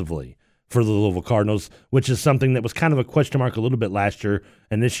defensively for the Louisville Cardinals, which is something that was kind of a question mark a little bit last year,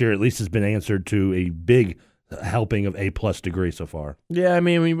 and this year at least has been answered to a big helping of A+ degree so far. Yeah, I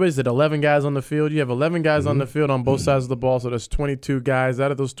mean, what is it, 11 guys on the field? You have 11 guys on the field on both sides of the ball, so there's 22 guys.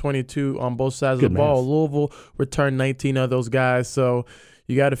 Out of those 22 on both sides of the ball, Louisville returned 19 of those guys, so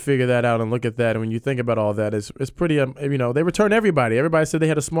you got to figure that out and look at that. And when you think about all that, it's pretty, they returned everybody. Everybody said they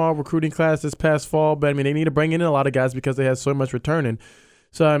had a small recruiting class this past fall, but, I mean, they need to bring in a lot of guys because they had so much returning.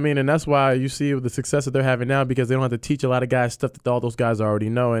 So, I mean, and that's why you see the success that they're having now, because they don't have to teach a lot of guys stuff that all those guys already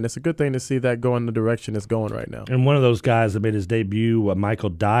know. And it's a good thing to see that go in the direction it's going right now. And one of those guys that made his debut, Michael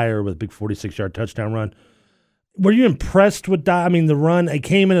Dyer, with a big 46-yard touchdown run. Were you impressed with Dyer? I mean, the run, it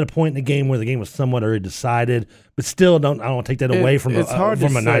came in at a point in the game where the game was somewhat already decided, but still, I don't want to take that away from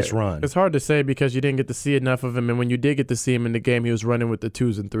a nice run. It's hard to say because you didn't get to see enough of him, and when you did get to see him in the game, he was running with the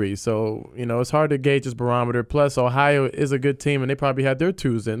 2s and 3s. So, it's hard to gauge his barometer. Plus, Ohio is a good team, and they probably had their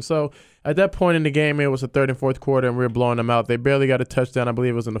 2s in. So, at that point in the game, it was the third and fourth quarter, and we were blowing them out. They barely got a touchdown. I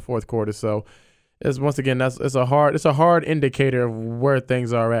believe it was in the fourth quarter. So, it's a hard indicator of where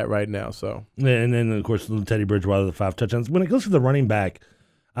things are at right now. So, and then of course Teddy Bridgewater, the 5 touchdowns. When it goes to the running back,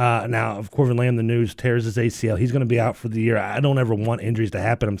 now of Corvin Lamb, the news tears his ACL. He's going to be out for the year. I don't ever want injuries to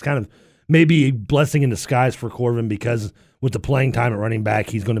happen. It's kind of maybe a blessing in disguise for Corvin, because with the playing time at running back,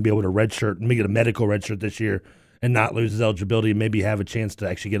 he's going to be able to redshirt, maybe get a medical redshirt this year, and not lose his eligibility, and maybe have a chance to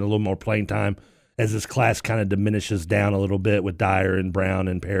actually get a little more playing time as this class kind of diminishes down a little bit with Dyer and Brown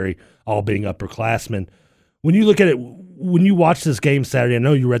and Perry all being upperclassmen. When you look at it, when you watch this game Saturday, I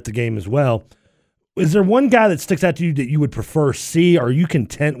know you were at the game as well, is there one guy that sticks out to you that you would prefer see? Are you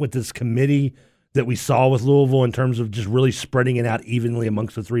content with this committee that we saw with Louisville in terms of just really spreading it out evenly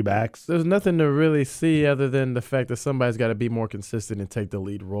amongst the 3 backs? There's nothing to really see other than the fact that somebody's got to be more consistent and take the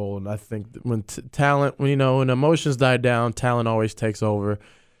lead role. And I think that when when emotions die down, talent always takes over.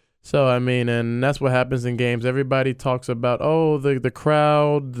 So, I mean, and that's what happens in games. Everybody talks about, the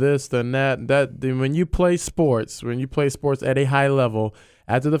crowd, this, and that. When you play sports at a high level,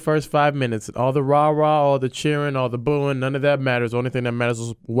 after the first 5 minutes, all the rah-rah, all the cheering, all the booing, none of that matters. The only thing that matters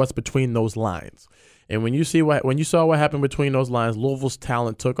is what's between those lines. And when you saw what happened between those lines, Louisville's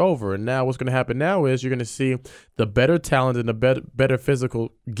talent took over. And now what's going to happen now is you're going to see the better talent and the better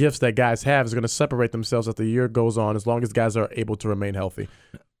physical gifts that guys have is going to separate themselves as the year goes on, as long as guys are able to remain healthy.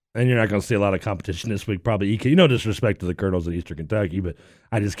 And you're not going to see a lot of competition this week, probably. No disrespect to the Colonels in Eastern Kentucky, but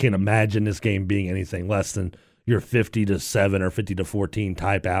I just can't imagine this game being anything less than your 50-7 or 50-14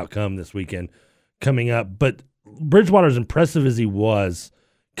 type outcome this weekend coming up. But Bridgewater, as impressive as he was,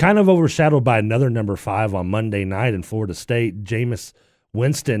 kind of overshadowed by another number 5 on Monday night in Florida State, Jameis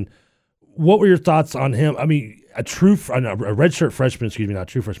Winston. What were your thoughts on him? I mean, a redshirt freshman, not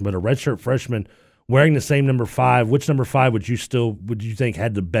true freshman, but a redshirt freshman wearing the same number 5. Which number 5 would you think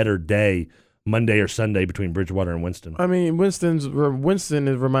had the better day, Monday or Sunday, between Bridgewater and Winston? I mean, Winston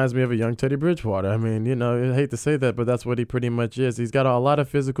reminds me of a young Teddy Bridgewater. I mean, I hate to say that, but that's what he pretty much is. He's got a lot of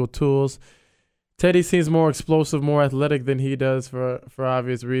physical tools. Teddy seems more explosive, more athletic than he does for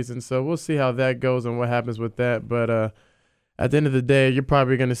obvious reasons. So we'll see how that goes and what happens with that. But at the end of the day, you're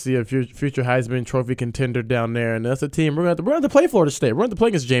probably going to see a future Heisman Trophy contender down there, and that's a team we're going to play Florida State. We're going to play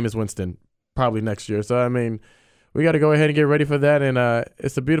against Jameis Winston probably next year. So, I mean, we got to go ahead and get ready for that. And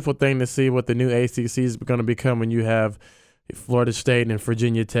it's a beautiful thing to see what the new ACC is going to become when you have Florida State and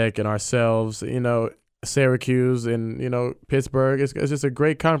Virginia Tech and ourselves, Syracuse and, Pittsburgh. It's just a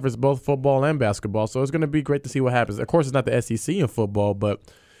great conference, both football and basketball. So it's going to be great to see what happens. Of course, it's not the SEC in football, but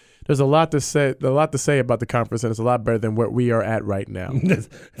there's a lot to say about the conference, and it's a lot better than where we are at right now.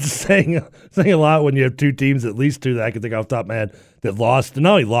 saying a lot when you have 2 teams, at least 2 that I can think off the top of my head, that lost,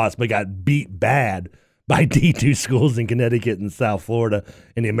 not only lost, but got beat bad by D2 schools in Connecticut and South Florida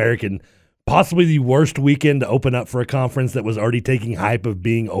in the American. Possibly the worst weekend to open up for a conference that was already taking hype of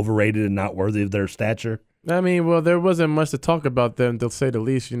being overrated and not worthy of their stature. I mean, well, there wasn't much to talk about them, to say the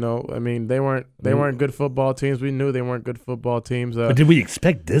least. I mean, they weren't good football teams. We knew they weren't good football teams. But did we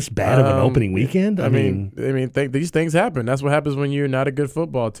expect this bad of an opening weekend? I mean, these things happen. That's what happens when you're not a good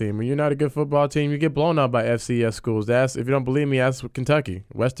football team. When you're not a good football team, you get blown out by FCS schools. If you don't believe me, ask Kentucky.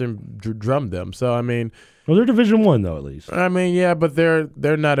 Western drummed them. So I mean, well, they're Division I though, at least. I mean, yeah, but they're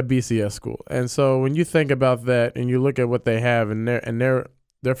not a BCS school. And so when you think about that and you look at what they have and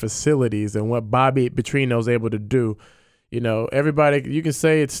their facilities and what Bobby Petrino's able to do, everybody, you can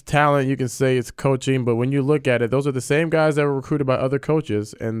say it's talent, you can say it's coaching, but when you look at it, those are the same guys that were recruited by other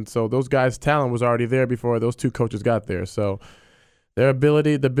coaches, and so those guys' talent was already there before those 2 coaches got there. So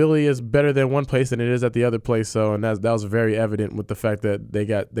the ability is better than one place than it is at the other place. So, and that was very evident with the fact that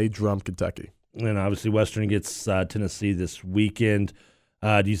they drummed Kentucky. And obviously Western gets Tennessee this weekend.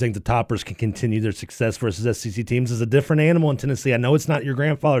 Do you think the Toppers can continue their success versus SEC teams? It's a different animal in Tennessee. I know it's not your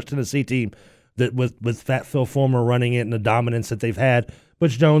grandfather's Tennessee team that with Fat Phil Fulmer running it and the dominance that they've had.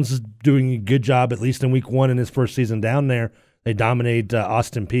 Butch Jones is doing a good job, at least in week 1 in his first season down there. They dominate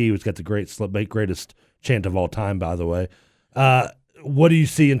Austin Peay, who's got the greatest chant of all time, by the way. What do you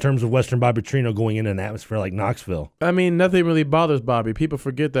see in terms of Western Bobby Petrino going in an atmosphere like Knoxville? I mean, nothing really bothers Bobby. People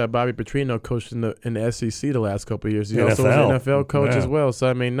forget that Bobby Petrino coached in the SEC the last couple of years. He also was an NFL coach as well. So,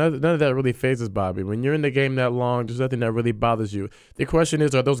 I mean, none of that really phases Bobby. When you're in the game that long, there's nothing that really bothers you. The question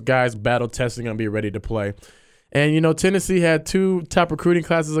is, are those guys battle testing and be ready to play? And, Tennessee had 2 top recruiting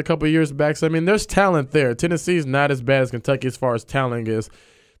classes a couple of years back. So, I mean, there's talent there. Tennessee's not as bad as Kentucky as far as talent is.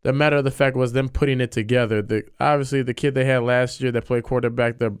 The matter of the fact was them putting it together. Obviously, the kid they had last year that played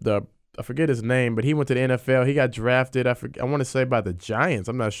quarterback, I forget his name, but he went to the NFL. He got drafted, I want to say by the Giants.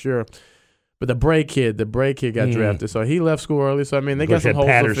 I'm not sure. But the Bray kid got drafted. So he left school early. So, I mean, they got some holes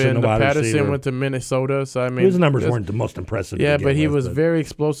to fill. Patterson went to Minnesota. So, I mean. His numbers weren't the most impressive. Yeah, but he was very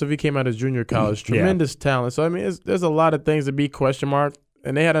explosive. He came out of junior college. Tremendous talent. So, I mean, there's a lot of things to be question mark.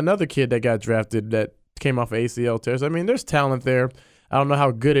 And they had another kid that got drafted that came off of ACL tears. I mean, there's talent there. I don't know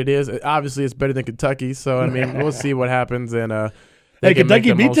how good it is. Obviously, it's better than Kentucky. So, I mean, we'll see what happens. And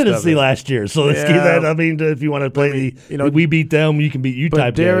Kentucky beat Tennessee last year. So let's keep that. I mean, if you want to play we beat them, you can beat you type.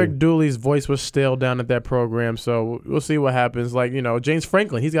 But Derek Dooley's voice was stale down at that program. So we'll see what happens. Like, James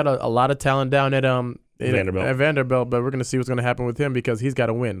Franklin, he's got a lot of talent down at Vanderbilt, but we're going to see what's going to happen with him because he's got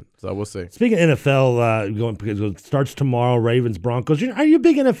to win. So we'll see. Speaking of NFL, because it starts tomorrow, Ravens, Broncos. Are you a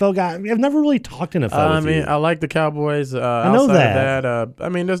big NFL guy? I've never really talked NFL with you. I like the Cowboys. I know that. I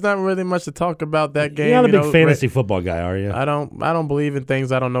mean, there's not really much to talk about that game. You're not a big fantasy football guy, are you? I don't believe in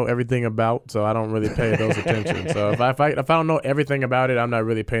things I don't know everything about, so I don't really pay those attention. So if I don't know everything about it, I'm not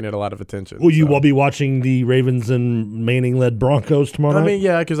really paying it a lot of attention. Will you be watching the Ravens and Manning-led Broncos tomorrow night? I mean,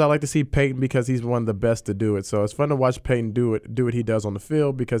 yeah, because I like to see Peyton because he's one of the best to do it. So it's fun to watch Peyton do what he does on the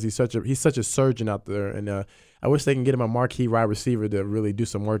field because he's such a surgeon out there, and I wish they can get him a marquee wide receiver to really do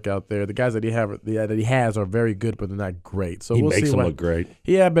some work out there. The guys that he has are very good, but they're not great. So he we'll makes see them look great.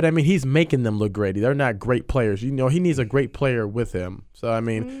 Yeah, but I mean, he's making them look great. They're not great players. He needs a great player with him. So I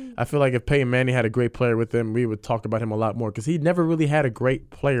mean, I feel like if Peyton Manning had a great player with him, we would talk about him a lot more because he never really had a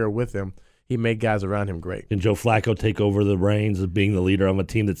great player with him. He made guys around him great. Can Joe Flacco take over the reins of being the leader on a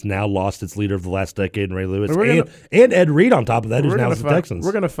team that's now lost its leader of the last decade in Ray Lewis and Ed Reed on top of that, who's now with the Texans?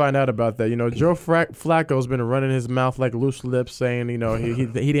 We're going to find out about that. Joe Flacco's been running his mouth like loose lips, saying he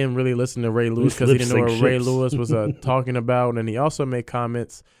didn't really listen to Ray Lewis because he didn't know what Ray Lewis was talking about, and he also made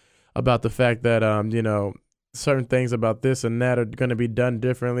comments about the fact that certain things about this and that are going to be done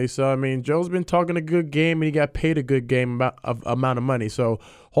differently. So, I mean, Joe's been talking a good game, and he got paid a good amount of money. So,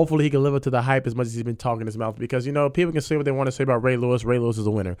 hopefully he can live up to the hype as much as he's been talking his mouth because, people can say what they want to say about Ray Lewis. Ray Lewis is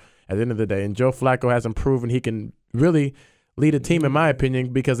a winner at the end of the day. And Joe Flacco hasn't proven he can really lead a team, in my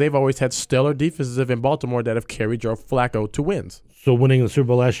opinion, because they've always had stellar defenses in Baltimore that have carried Joe Flacco to wins. So winning the Super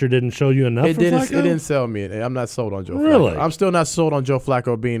Bowl last year didn't show you enough for Flacco? It didn't sell me. I'm not sold on Joe Flacco. Really? I'm still not sold on Joe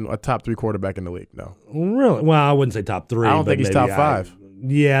Flacco being a top 3 quarterback in the league, no. Really? Well, I wouldn't say top 3. I don't think he's top 5.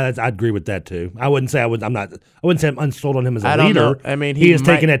 Yeah, I'd agree with that too. I wouldn't say I wouldn't say I'm unsold on him as a leader. Know. I mean, he has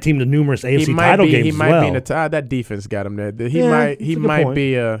taken that team to numerous AFC title games. He might be in that defense got him there. He might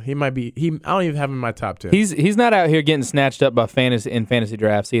be. I don't even have him in my top 10. He's not out here getting snatched up by fantasy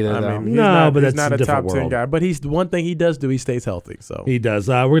drafts either. I mean, he's not a top 10 world. guy. But he's one thing he does do. He stays healthy. So he does.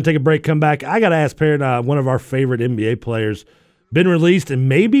 We're gonna take a break. Come back. I gotta ask Perrin, one of our favorite NBA players, been released and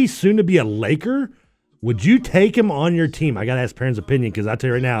maybe soon to be a Laker. Would you take him on your team? I got to ask Perrin's opinion because I tell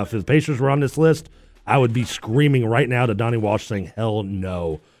you right now, if the Pacers were on this list, I would be screaming right now to Donnie Walsh saying, hell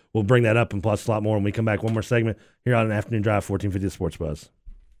no. We'll bring that up and plus a lot more when we come back. One more segment here on an Afternoon Drive, 1450 Sports Buzz.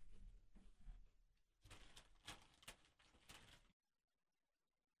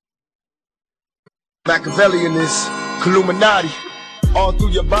 Machiavellian is Illuminati all through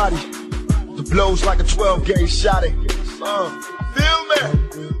your body. The blows like a 12-gauge shot. Feel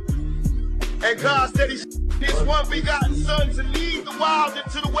me? And God said His one begotten Son to lead the wild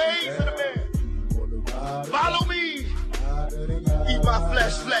into the ways of the man. Follow me. Eat my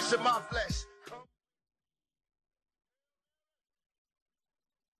flesh of my flesh.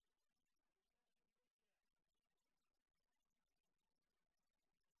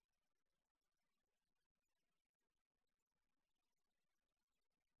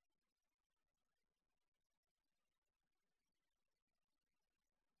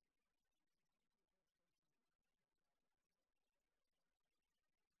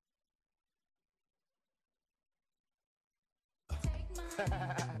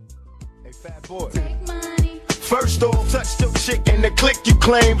 Hey, fat boy. First off, touch your chick and the click you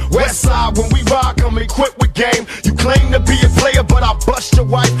claim. West side, when we rock, I'm equipped with game. You claim to be a player, but I bust your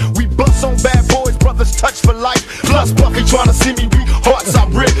wife. We bust on bad boys, brothers touch for life. Plus, Buffy trying to see me beat hearts I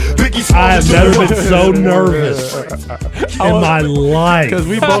rip. Biggie I have never been so nervous in my life. Because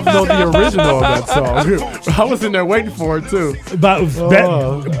we both know the original of that song. I was in there waiting for it, too. But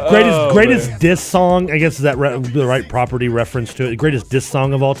greatest diss song, I guess is that the right property reference to it? Greatest diss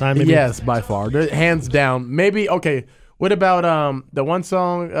song of all time, maybe? Yes, by far. Hands down. Maybe, okay, what about the one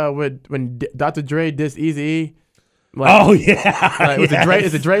song when Dr. Dre dissed Eazy-E? Oh, yeah. Was it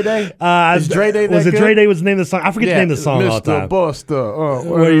Dre Day? Is Dre Day Was it Dre Day was the name of the song? I forget the name of the song all the time. Mr.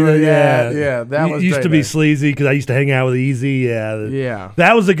 Buster. Yeah, that was used Dre to be Day. sleazy because I used to hang out with Easy. Yeah.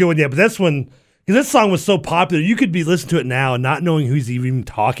 That was a good one, yeah. But this one, because this song was so popular, you could be listening to it now and not knowing who's even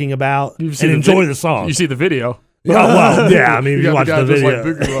talking about and enjoy the song. You see the video. Oh, well, yeah. I mean, you watch the video.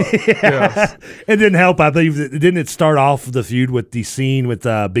 Yes. It didn't help. I believe didn't it start off the feud with the scene with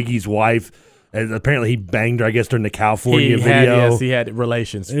Biggie's wife? And apparently he banged her, I guess, during the California video. He had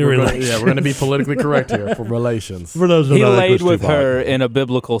relations. We're going to be politically correct here for relations. For those who He know, laid with her in a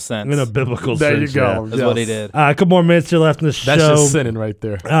biblical sense. in a biblical There sense. you go. That's what he did. A couple more minutes here left in the show. That's just sinning right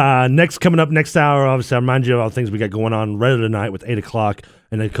there. Coming up next hour, obviously, I remind you of all the things we got going on later tonight with 8 o'clock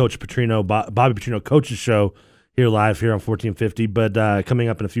and then Coach Petrino, Bobby Petrino Coach's show here live here on 1450. But coming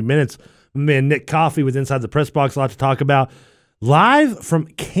up in a few minutes, man, Nick Coffey with Inside the Press Box, a lot to talk about. Live from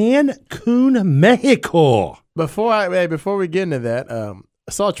Cancun, Mexico. Before we get into that, I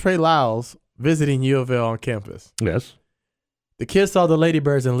saw Trey Lyles visiting U of L on campus. Yes. The kids saw the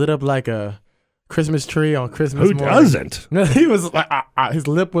Ladybirds and lit up like a Christmas tree on Christmas Who morning. doesn't? He was like, his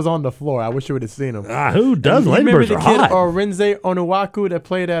lip was on the floor. I wish you would have seen him. Who does? And Ladybirds remember are the kid hot. Renze Onuaku that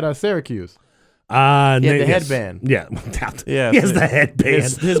played at Syracuse? The headband. Yeah. Yeah, He has the headband.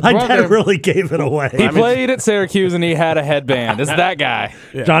 his Like, brother- that really gave it away. He played at Syracuse and he had a headband. It's that guy.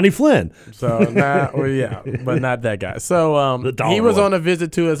 Yeah. Johnny Flynn. So, but not that guy. So, The dog he was boy. on a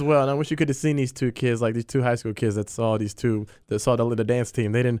visit too as well. And I wish you could have seen these two kids, like these two high school kids that saw the dance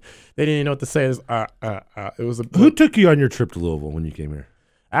team. They didn't even know what to say. It was Who took you on your trip to Louisville when you came here?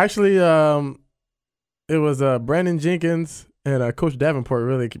 actually it was Brandon Jenkins and Coach Davenport.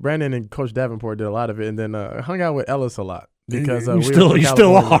 Really, Brandon and Coach Davenport did a lot of it, and then hung out with Ellis a lot because you we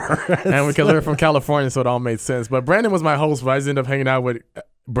still are. are. And because we were from California, so it all made sense. But Brandon was my host, but I just ended up hanging out with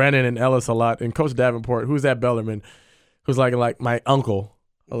Brandon and Ellis a lot. And Coach Davenport, who's at Bellarmine, who's like my uncle.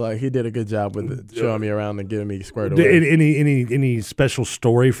 Like, he did a good job with it, showing me around and getting me squared away. Any special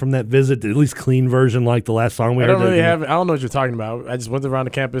story from that visit? At least clean version like the last song we I heard? don't really have. I don't know what you're talking about. I just went around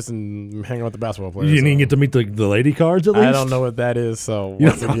the campus and hanging with the basketball players. You didn't so. get to meet the lady cards at least? I don't know what that is. So You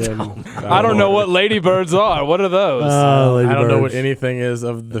once don't again, I don't know what ladybirds are. What are those? Lady I don't know what Birds. anything is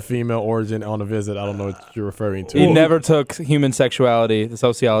of the female origin on a visit. I don't know what you're referring to. He never took human sexuality, the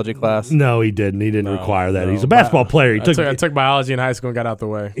sociology class. No, he didn't. He didn't require that. No. He's a basketball player. I took biology in high school and got out the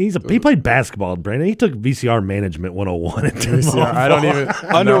way. He played basketball, Brandon. He took VCR management 101 at VCR, I don't even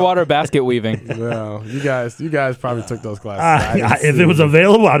Underwater basket weaving. No, you guys probably took those classes. If it was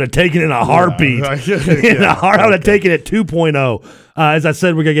available, I'd have taken it in a heartbeat. I would have taken it 2.0. As I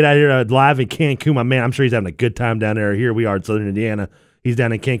said, we're going to get out here live in Cancun. My man, I'm sure he's having a good time down there. Here we are in Southern Indiana. He's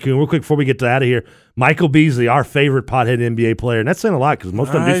down in Cancun. Real quick before we get out of here, Michael Beasley, our favorite pothead NBA player. And that's saying a lot because most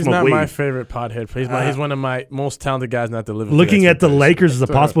of them do He's smoke not weed. my favorite pothead. He's one of my most talented guys not to live. Looking at the Lakers as a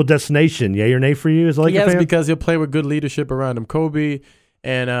possible destination, yay or nay for you as a Laker yes, fan? because he'll play with good leadership around him. Kobe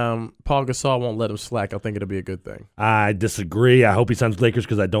and Paul Gasol won't let him slack. I think it'll be a good thing. I disagree. I hope he signs with Lakers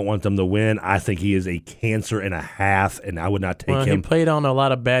because I don't want them to win. I think he is a cancer and a half, and I would not take He him. played on a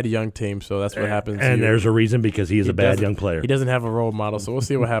lot of bad young teams, so that's what happens. And there's a reason because he is a bad young player. He doesn't have a role model, so we'll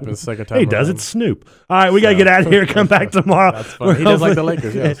see what happens second time. He does. around. It's Snoop. All right, we got to get out of here. Come back tomorrow. That's fine. He does like the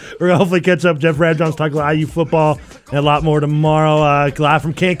Lakers, yes. We're going to hopefully catch up. Jeff Radjohn's talking about IU football and a lot more tomorrow. Live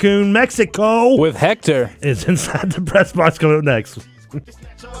from Cancun, Mexico. With Hector. It's Inside the Press Box coming up next.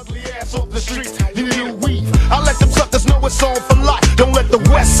 Ugly ass off the streets, you need a weave. I let them suckers know it's on for life. Don't let the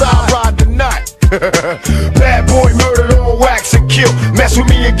west side ride the night. Bad boy murdered on wax and kill. Mess with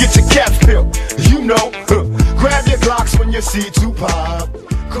me and get your caps peeled. You know, grab your Glocks when you see Tupac.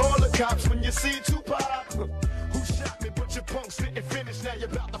 Call the cops when you see Tupac. Who shot me? But your punks didn't finish. Now you're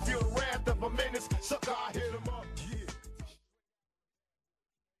about to feel the wrath.